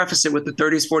course, preface it with the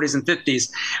 30s, 40s, and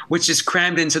 50s, which is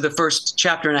crammed into the first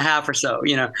chapter and a half or so,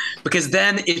 because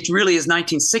then it really is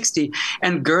 1960.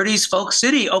 And Gertie's Folk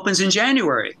City opens in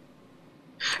January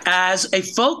as a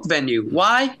folk venue.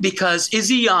 Why? Because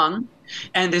Izzy Young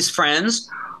and his friends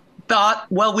thought,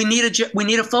 well, we need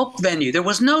a folk venue. There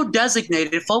was no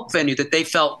designated folk venue that they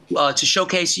felt to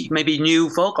showcase maybe new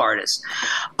folk artists.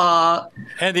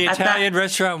 And the Italian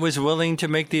restaurant was willing to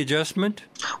make the adjustment?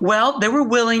 Well, they were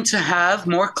willing to have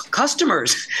more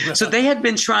customers. So they had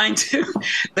been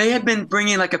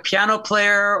bringing like a piano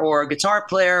player or a guitar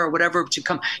player or whatever to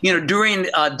come, during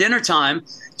dinner time,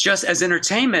 just as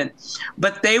entertainment.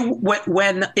 But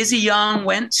when Izzy Young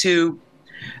went to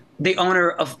the owner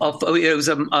of it was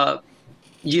when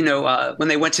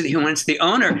he went to the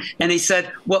owner, and he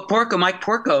said, well, Mike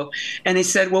Porco, and he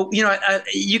said, well,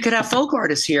 you could have folk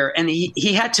artists here. And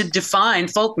he had to define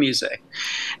folk music.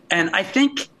 And I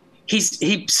think he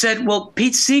said, well,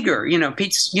 Pete Seeger,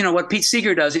 what Pete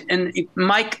Seeger does. And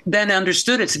Mike then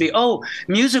understood it to be,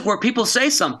 music where people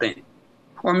say something,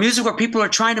 or music where people are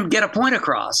trying to get a point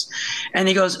across. And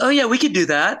he goes, oh yeah, we could do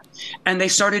that. And they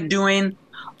started doing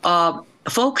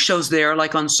folk shows there,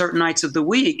 like on certain nights of the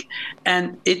week,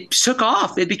 and it took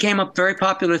off. It became a very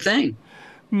popular thing.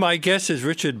 My guest is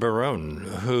Richard Barone,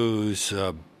 whose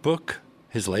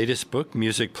his latest book,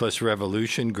 Music Plus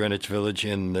Revolution, Greenwich Village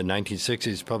in the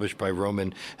 1960s, published by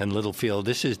Rowman and Littlefield.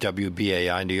 This is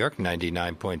WBAI New York,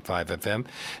 99.5 FM, and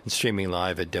streaming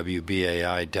live at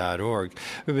WBAI.org.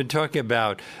 We've been talking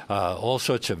about all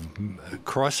sorts of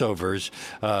crossovers.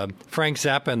 Frank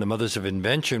Zappa and the Mothers of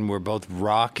Invention were both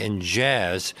rock and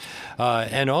jazz,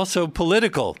 and also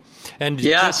political. And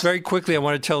just very quickly, I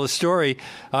want to tell a story.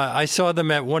 I saw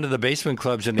them at one of the basement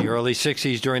clubs in the early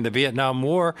 60s during the Vietnam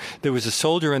War. There was a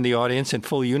soldier in the audience in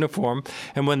full uniform.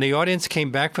 And when the audience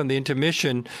came back from the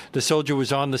intermission, the soldier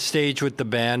was on the stage with the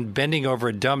band, bending over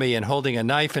a dummy and holding a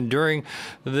knife. And during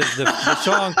the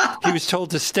song, he was told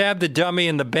to stab the dummy,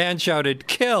 and the band shouted,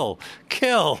 "Kill,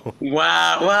 kill."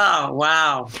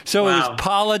 Wow. So it was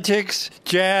politics,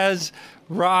 jazz,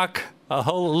 rock,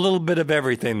 a little bit of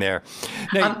everything there.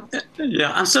 Now,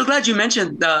 I'm so glad you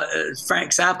mentioned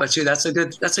Frank Zappa too. That's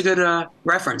a good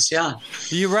reference. Yeah,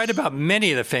 you write about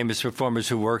many of the famous performers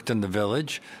who worked in the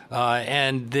Village,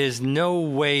 and there's no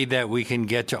way that we can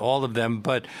get to all of them.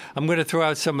 But I'm going to throw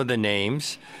out some of the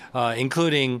names,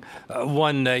 including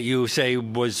one that you say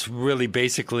was really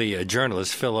basically a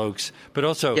journalist, Phil Ochs, but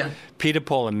also Peter,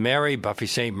 Paul, and Mary, Buffy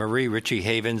St. Marie, Richie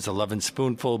Havens, The Lovin'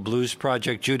 Spoonful, Blues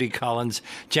Project, Judy Collins,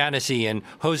 Janice Ian,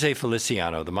 Jose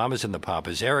Feliciano, The Mamas and the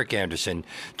Papas, Eric Anderson,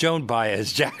 Joan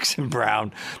Baez, Jackson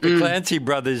Browne, the Clancy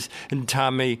Brothers, and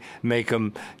Tommy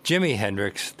Makem, Jimi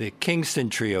Hendrix, the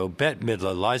Kingston Trio, Bette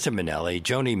Midler, Liza Minnelli,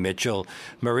 Joni Mitchell,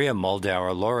 Maria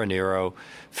Muldaur, Laura Nyro,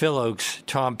 Phil Ochs,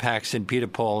 Tom Paxton, Peter,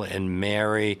 Paul, and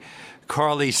Mary,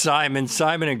 Carly Simon,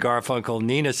 Simon and Garfunkel,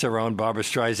 Nina Cerone, Barbra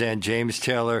Streisand, James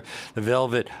Taylor, The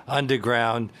Velvet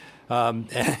Underground.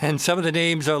 And some of the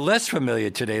names are less familiar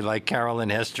today, like Carolyn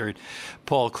Hester,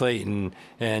 Paul Clayton,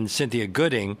 and Cynthia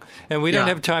Gooding. And we don't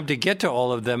have time to get to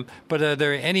all of them, but are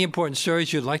there any important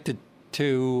stories you'd like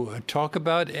to talk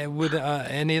about with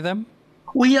any of them?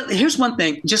 Well, yeah, here's one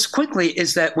thing, just quickly,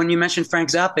 is that when you mentioned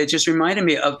Frank Zappa, it just reminded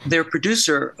me of their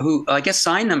producer who, I guess,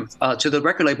 signed them to the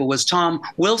record label was Tom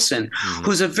Wilson,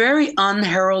 who's a very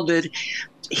unheralded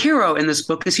hero in this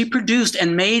book is he produced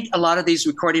and made a lot of these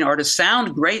recording artists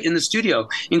sound great in the studio,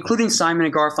 including Simon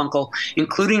and Garfunkel,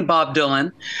 including Bob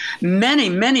Dylan.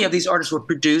 Many of these artists were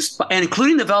produced, and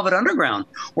including the Velvet Underground,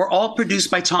 were all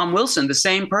produced by Tom Wilson, the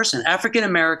same person,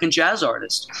 African-American jazz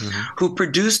artist, who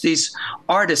produced these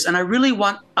artists. And I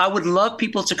would love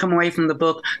people to come away from the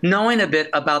book knowing a bit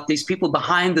about these people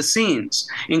behind the scenes,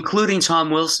 including Tom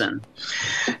Wilson.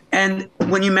 And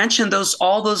when you mentioned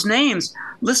all those names,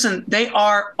 listen, they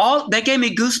gave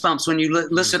me goosebumps when you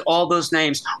listed all those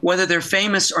names, whether they're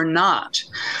famous or not.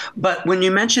 But when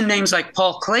you mention names like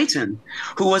Paul Clayton,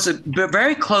 who was a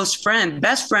very close friend,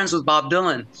 best friends with Bob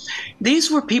Dylan,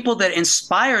 these were people that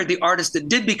inspired the artists that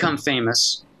did become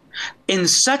famous in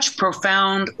such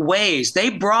profound ways. They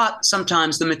brought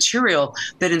sometimes the material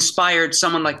that inspired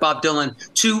someone like Bob Dylan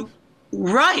to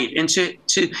write, and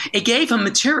it gave him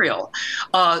material.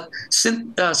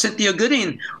 Cynthia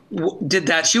Gooding did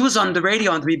that. She was on the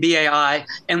radio on WBAI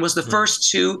and was the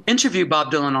first to interview Bob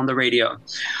Dylan on the radio.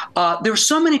 There were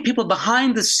so many people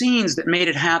behind the scenes that made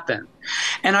it happen.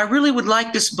 And I really would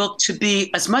like this book to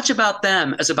be as much about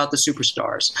them as about the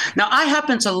superstars. Now, I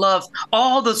happen to love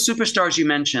all the superstars you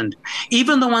mentioned,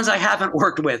 even the ones I haven't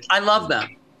worked with. I love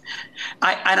them.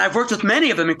 I've worked with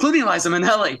many of them, including Liza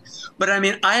Minnelli. But I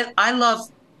mean, I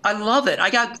love it. I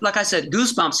got, like I said,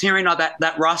 goosebumps hearing all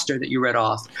that roster that you read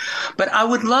off. But I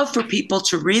would love for people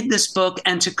to read this book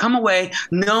and to come away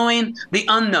knowing the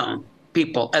unknown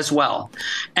people as well,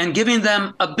 and giving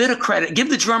them a bit of credit. Give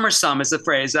the drummers some, is the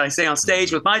phrase that I say on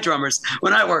stage with my drummers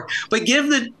when I work. But give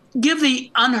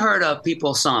the unheard of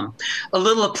people a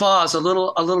little applause, a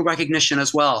little recognition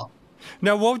as well.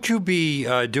 Now, won't you be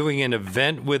doing an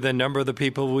event with a number of the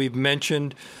people we've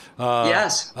mentioned?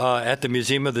 Yes. At the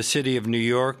Museum of the City of New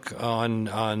York on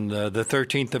the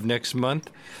 13th of next month?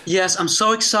 Yes, I'm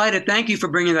so excited. Thank you for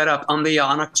bringing that up. On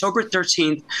October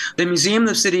 13th, the Museum of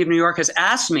the City of New York has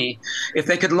asked me if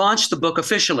they could launch the book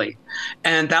officially,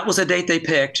 and that was a date they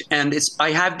picked. And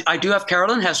I do have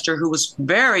Carolyn Hester, who was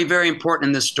very, very important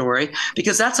in this story,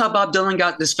 because that's how Bob Dylan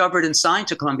got discovered and signed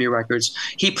to Columbia Records.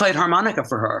 He played harmonica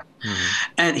for her,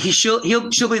 and she'll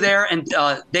be there. And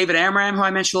David Amram, who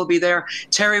I mentioned, will be there.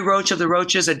 Terry Roach of the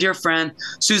Roaches, a dear friend.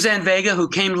 Suzanne Vega, who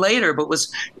came later but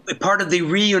was part of the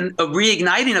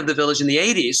reigniting of the Village in the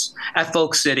 80s at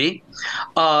Folk City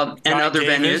and Guy other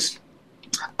Davis?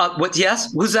 venues.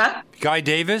 Yes, who's that? Guy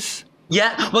Davis?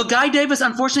 Yeah, well, Guy Davis,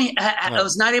 unfortunately,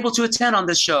 was not able to attend on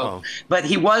this show, but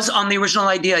he was on the original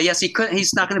idea. Yes, he could.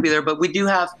 He's not going to be there, but we do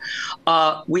have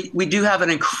an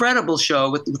incredible show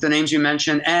with the names you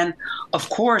mentioned, and of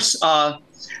course,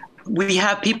 we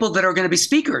have people that are going to be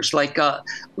speakers, like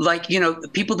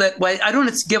people that. Well, I don't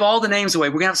want to give all the names away.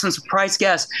 We're going to have some surprise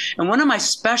guests, and one of my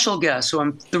special guests, who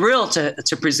I'm thrilled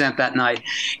to present that night,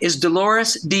 is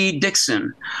Dolores D.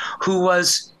 Dixon, who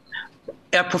was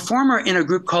a performer in a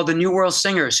group called the New World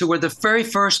Singers, who were the very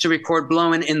first to record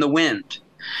 "Blowin' in the Wind."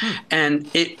 And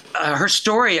her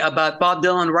story about Bob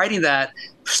Dylan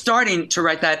starting to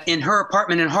write that in her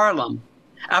apartment in Harlem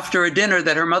after a dinner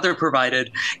that her mother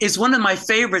provided, is one of my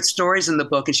favorite stories in the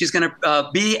book. And she's going to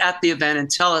be at the event and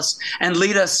tell us and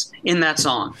lead us in that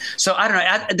song. So I don't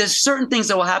know. There's certain things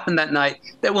that will happen that night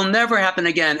that will never happen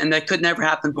again, and that could never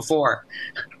happen before.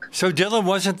 So Dylan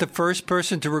wasn't the first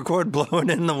person to record "Blowin'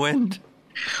 in the Wind"?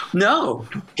 No,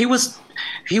 he was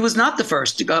not the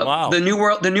first. Wow. The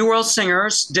New World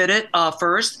Singers did it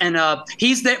first, and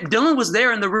he's there. Dylan was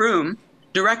there in the room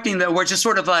directing them. We're just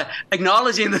sort of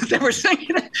acknowledging that they were singing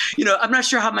it. I'm not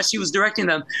sure how much he was directing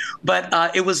them, but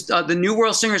it was the New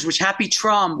World Singers, which Happy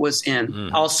Traum was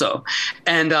in also,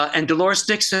 and Dolores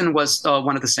Dixon was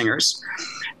one of the singers.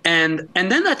 And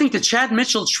then I think the Chad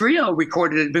Mitchell Trio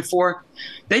recorded it before.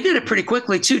 They did it pretty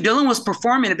quickly too. Dylan was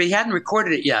performing it, but he hadn't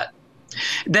recorded it yet.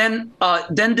 Then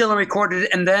Dylan recorded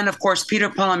it, and then, of course, Peter,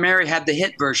 Paul, and Mary had the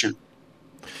hit version.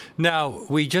 Now,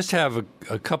 we just have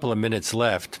a couple of minutes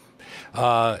left.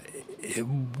 The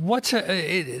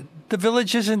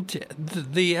Village isn't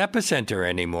the epicenter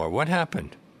anymore. What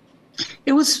happened?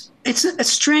 It's a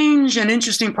strange and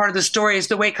interesting part of the story is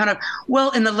the way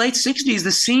in the late 60s,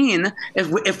 the scene,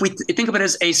 if we think of it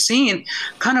as a scene,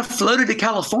 kind of floated to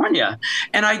California.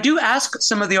 And I do ask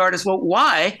some of the artists, well,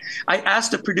 why? I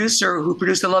asked a producer who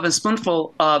produced The Love and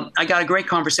Spoonful. I got a great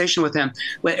conversation with him,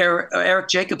 with Eric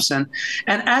Jacobson,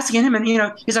 and asking him, and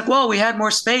he's like, well, we had more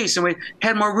space and we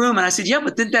had more room. And I said, yeah,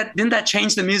 but didn't that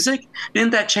change the music?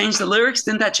 Didn't that change the lyrics?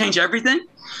 Didn't that change everything?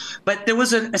 But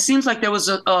it seems like there was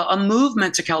a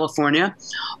movement to California California,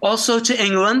 also to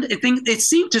England. I think it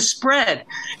seemed to spread.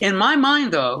 In my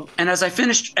mind, though, and as I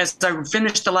finished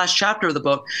the last chapter of the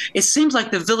book, it seems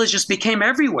like the village just became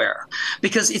everywhere,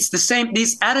 because it's the same.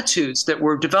 These attitudes that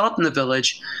were developed in the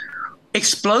village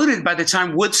exploded by the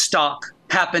time Woodstock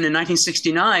happened in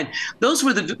 1969. Those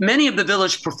were many of the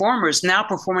village performers now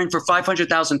performing for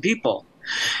 500,000 people,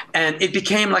 and it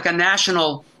became like a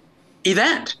national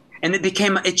event. And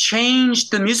it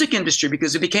changed the music industry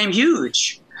because it became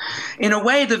huge. In a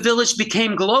way, the village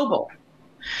became global.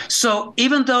 So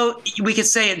even though we could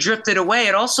say it drifted away,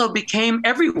 it also became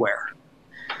everywhere.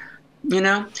 You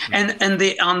know, and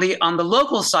on the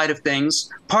local side of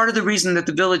things, part of the reason that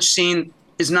the village scene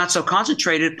is not so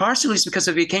concentrated, partially is because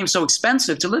it became so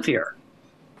expensive to live here,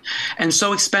 and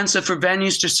so expensive for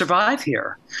venues to survive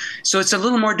here. So it's a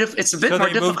little more it's a bit more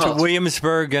difficult. So they moved to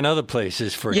Williamsburg and other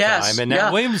places for a time, and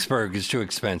now Williamsburg is too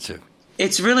expensive.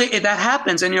 It's really, that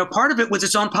happens. And, part of it was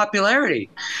its own popularity.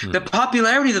 The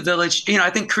popularity of the village,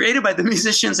 I think created by the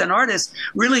musicians and artists,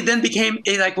 really then became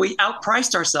like we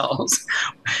outpriced ourselves.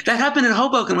 That happened in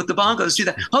Hoboken with the bongos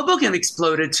too. Hoboken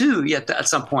exploded too at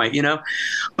some point,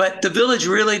 But the village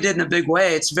really did in a big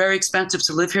way. It's very expensive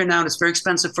to live here now, and it's very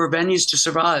expensive for venues to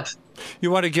survive.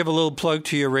 You want to give a little plug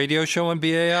to your radio show on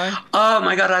BAI? Oh,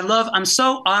 my God. I'm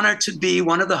so honored to be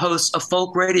one of the hosts of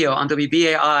Folk Radio on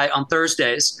WBAI on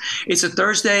Thursdays. It's a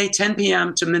Thursday, 10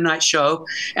 p.m. to midnight show,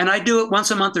 and I do it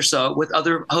once a month or so with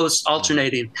other hosts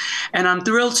alternating. And I'm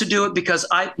thrilled to do it because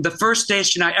the first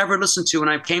station I ever listened to when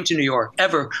I came to New York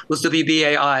ever was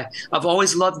WBAI. I've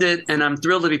always loved it, and I'm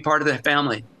thrilled to be part of the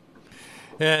family.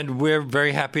 And we're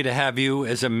very happy to have you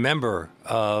as a member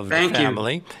of the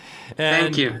family.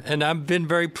 Thank you. And I've been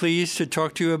very pleased to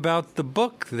talk to you about the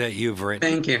book that you've written.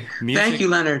 Thank you. Thank you,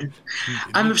 Leonard.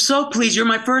 I'm so pleased. You're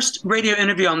my first radio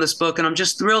interview on this book, and I'm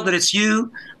just thrilled that it's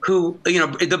you who,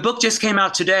 the book just came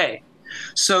out today.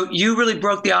 So you really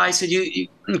broke the ice, and you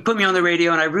put me on the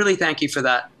radio, and I really thank you for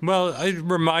that. Well, it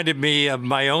reminded me of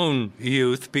my own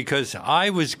youth because I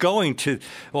was going to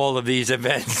all of these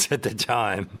events at the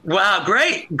time. Wow,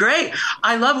 great.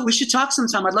 I love it. We should talk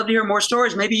sometime. I'd love to hear more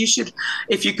stories. Maybe you should,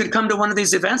 if you could come to one of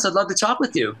these events, I'd love to talk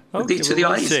with you, to the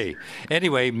audience. See.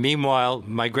 Anyway, meanwhile,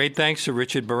 my great thanks to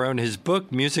Richard Barone. His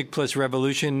book, Music Plus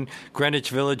Revolution, Greenwich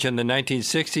Village in the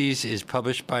 1960s, is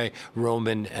published by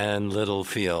Rowman and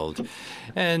Littlefield.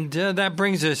 And that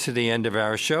brings us to the end of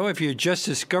our show. If you're just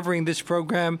discovering this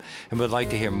program and would like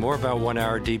to hear more about 1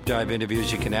 hour deep dive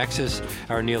interviews, you can access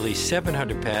our nearly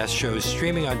 700 past shows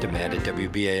streaming on demand at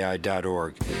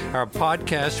WBAI.org. Our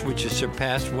podcast, which has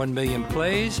surpassed 1 million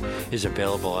plays, is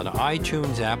available on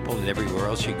iTunes, Apple, and everywhere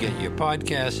else you get your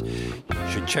podcasts. You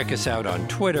should check us out on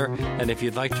Twitter. And if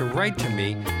you'd like to write to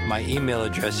me, my email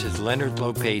address is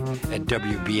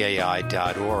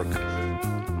leonardlopate@WBAI.org.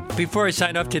 Before I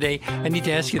sign off today, I need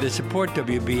to ask you to support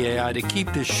WBAI to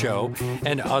keep this show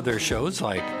and other shows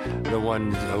like the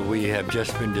one we have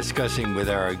just been discussing with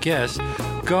our guests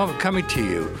coming to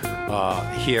you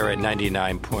here at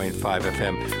 99.5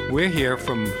 FM. We're here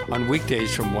on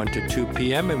weekdays from 1 to 2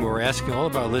 p.m., and we're asking all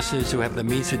of our listeners who have the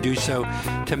means to do so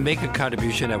to make a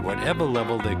contribution at whatever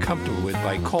level they're comfortable with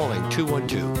by calling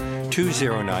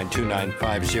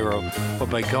 212-209-2950 or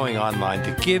by going online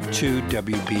to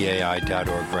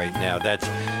give2wbai.org right now. That's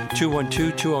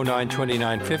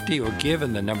 212-209-2950 or give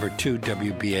and the number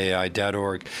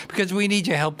 2wbai.org, because we need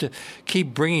your help to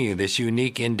keep bringing you this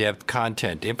unique, in-depth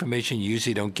content, information you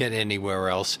usually don't get anywhere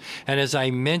else. And as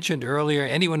I mentioned earlier,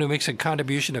 anyone who makes a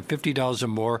contribution of $50 or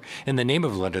more in the name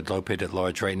of Leonard Lopate at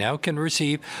Large right now can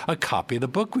receive a copy of the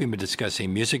book we've been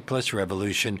discussing, Music Plus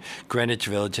Revolution, Greenwich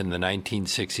Village in the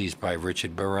 1960s by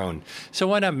Richard Barone. So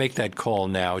why not make that call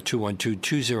now,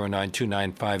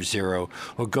 212-209-2950,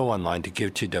 or go online to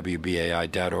give2wbai.org.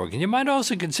 And you might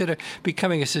also consider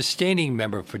becoming a sustaining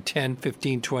member for $10,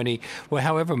 $15, $20, or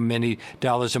however many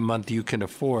dollars a month you can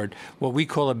afford, what we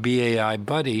call a BAI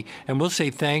buddy, and we'll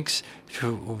say thanks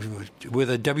with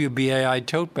a WBAI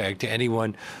tote bag to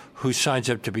anyone who signs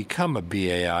up to become a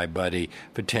BAI buddy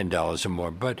for $10 or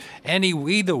more. But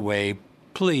either way,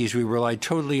 please, we rely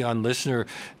totally on listener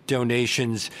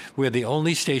donations. We're the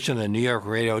only station on the New York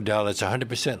radio dial that's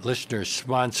 100%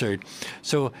 listener-sponsored.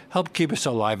 So help keep us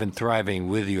alive and thriving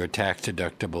with your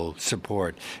tax-deductible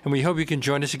support. And we hope you can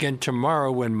join us again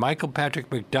tomorrow when Michael Patrick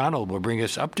McDonald will bring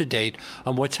us up to date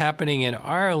on what's happening in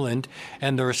Ireland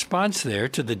and the response there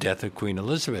to the death of Queen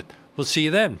Elizabeth. We'll see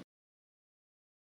you then.